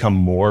think will become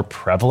more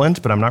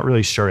prevalent, but I'm not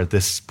really sure at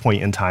this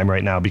point in time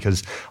right now,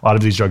 because a lot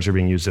of these drugs are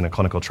being used in a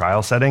clinical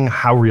trial setting,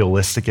 how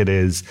realistic it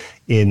is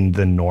in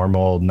the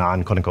normal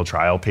non-clinical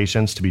trial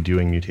patients to be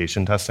doing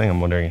mutation testing. I'm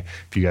wondering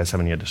if you guys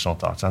have any additional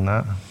thoughts on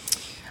that.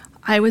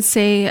 I would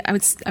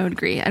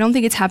agree. I don't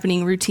think it's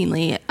happening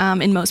routinely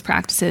in most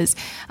practices.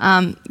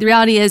 The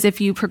reality is,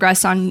 if you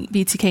progress on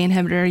BTK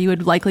inhibitor, you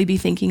would likely be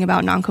thinking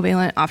about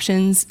non-covalent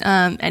options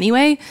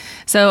anyway.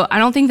 So I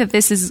don't think that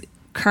this is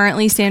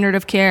currently standard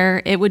of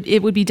care. It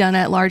would be done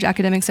at large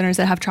academic centers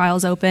that have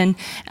trials open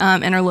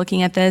and are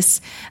looking at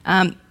this.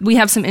 We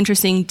have some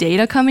interesting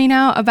data coming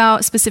out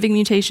about specific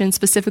mutations,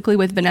 specifically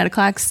with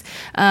venetoclax.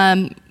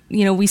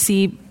 We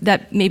see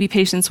that maybe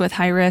patients with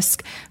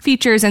high-risk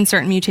features and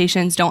certain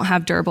mutations don't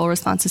have durable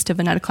responses to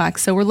venetoclax.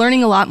 So we're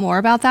learning a lot more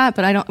about that,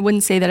 but I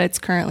wouldn't say that it's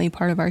currently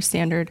part of our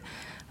standard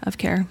of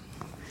care.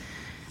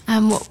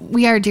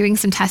 We are doing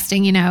some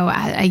testing,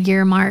 at a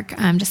year mark,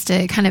 just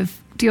to kind of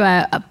do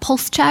a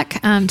pulse check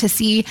to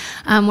see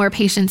where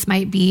patients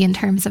might be in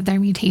terms of their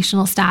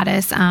mutational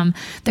status.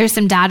 There's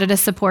some data to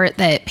support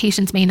that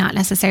patients may not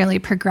necessarily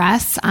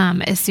progress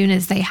as soon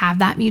as they have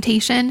that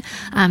mutation.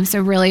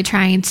 So really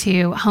trying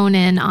to hone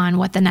in on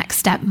what the next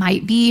step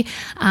might be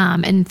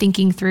and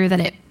thinking through that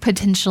it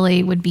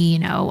potentially would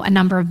be, a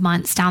number of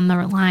months down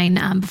the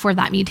line before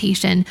that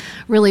mutation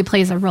really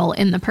plays a role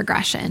in the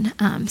progression.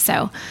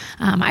 So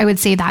I would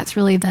say that's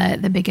really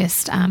the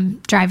biggest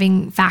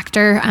driving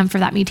factor for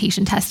that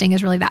mutation testing,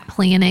 is really that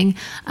planning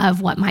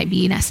of what might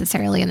be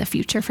necessarily in the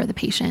future for the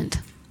patient.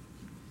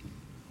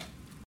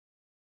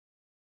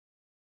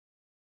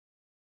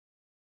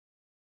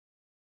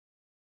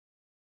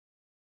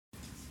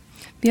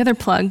 The other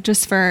plug,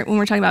 just for when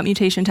we're talking about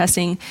mutation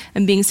testing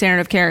and being standard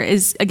of care,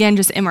 is, again,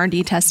 just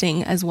MRD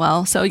testing as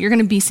well. So you're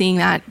going to be seeing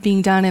that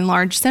being done in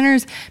large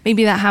centers,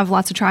 maybe that have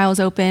lots of trials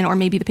open, or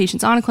maybe the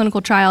patient's on a clinical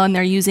trial and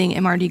they're using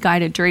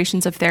MRD-guided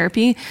durations of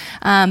therapy.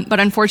 But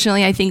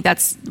unfortunately, I think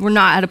we're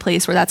not at a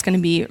place where that's going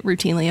to be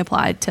routinely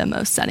applied to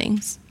most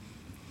settings.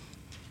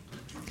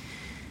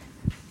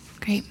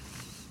 Great.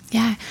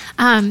 Yeah.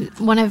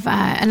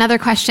 Another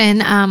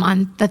question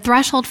on the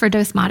threshold for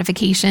dose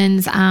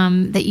modifications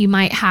that you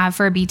might have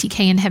for a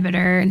BTK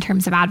inhibitor in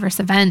terms of adverse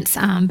events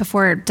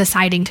before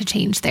deciding to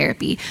change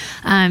therapy.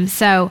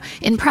 So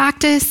in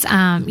practice,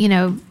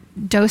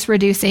 dose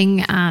reducing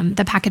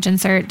the package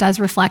insert does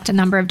reflect a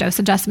number of dose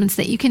adjustments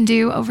that you can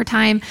do over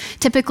time.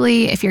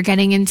 Typically, if you're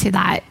getting into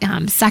that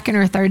second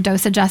or third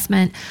dose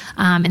adjustment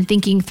and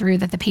thinking through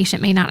that the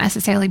patient may not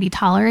necessarily be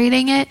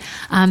tolerating it,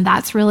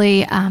 that's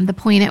really the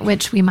point at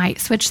which we might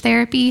switch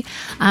therapy.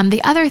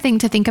 The other thing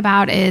to think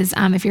about is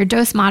if you're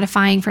dose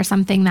modifying for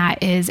something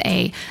that is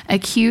a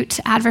acute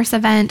adverse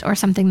event or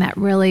something that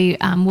really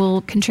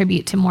will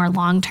contribute to more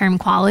long-term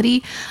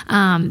quality,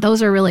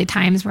 those are really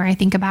times where I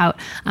think about,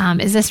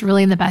 is this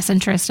really in the best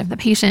interest of the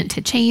patient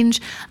to change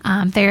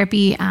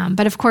therapy?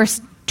 But of course,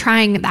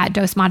 trying that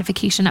dose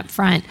modification up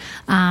front,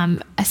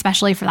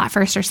 especially for that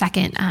first or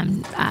second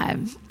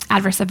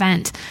adverse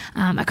event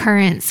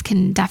occurrence,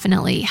 can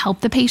definitely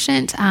help the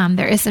patient.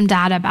 There is some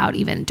data about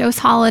even dose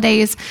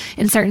holidays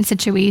in certain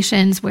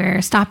situations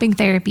where stopping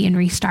therapy and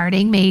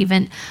restarting may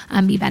even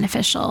be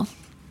beneficial.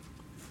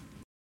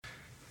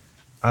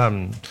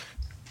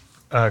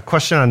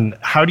 Question on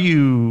how do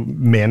you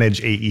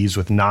manage AEs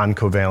with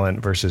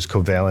non-covalent versus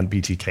covalent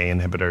BTK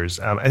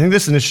inhibitors? I think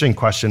this is an interesting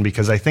question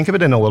because I think of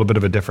it in a little bit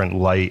of a different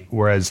light,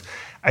 whereas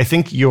I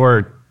think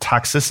your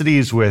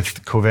toxicities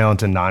with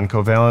covalent and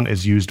non-covalent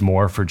is used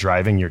more for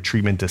driving your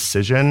treatment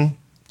decision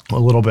a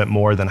little bit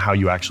more than how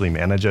you actually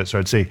manage it. So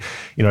I'd say,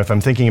 if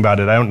I'm thinking about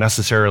it, I don't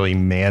necessarily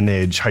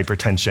manage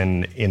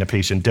hypertension in a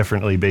patient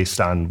differently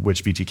based on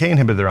which BTK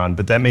inhibitor they're on,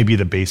 but that may be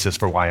the basis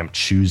for why I'm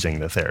choosing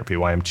the therapy,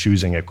 why I'm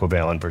choosing a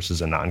covalent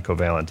versus a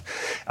non-covalent.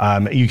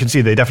 You can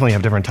see they definitely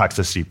have different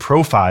toxicity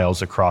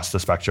profiles across the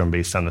spectrum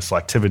based on the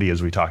selectivity,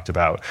 as we talked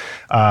about.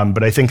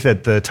 But I think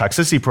that the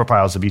toxicity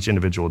profiles of each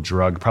individual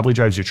drug probably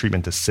drives your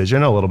treatment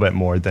decision a little bit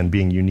more than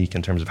being unique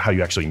in terms of how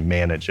you actually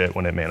manage it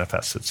when it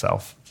manifests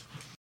itself.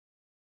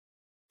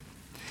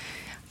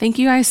 Thank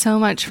you guys so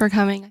much for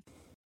coming.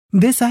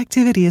 This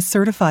activity is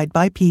certified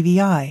by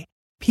PVI,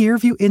 Peer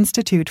Review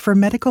Institute for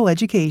Medical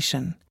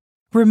Education.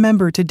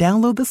 Remember to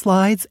download the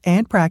slides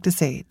and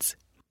practice aids.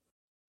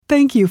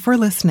 Thank you for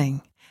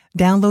listening.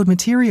 Download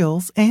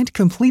materials and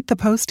complete the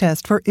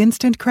post-test for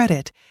instant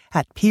credit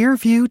at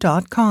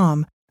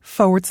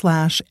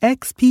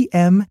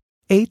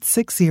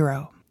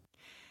peerview.com/XPM860.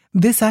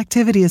 This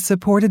activity is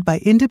supported by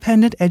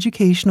independent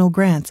educational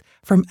grants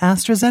from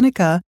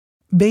AstraZeneca,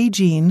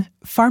 BeiGene,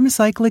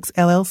 Pharmacyclics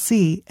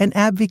LLC, an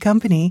AbbVie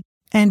company,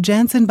 and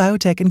Janssen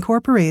Biotech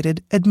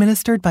Incorporated,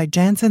 administered by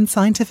Janssen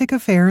Scientific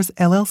Affairs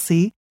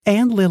LLC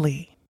and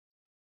Lilly.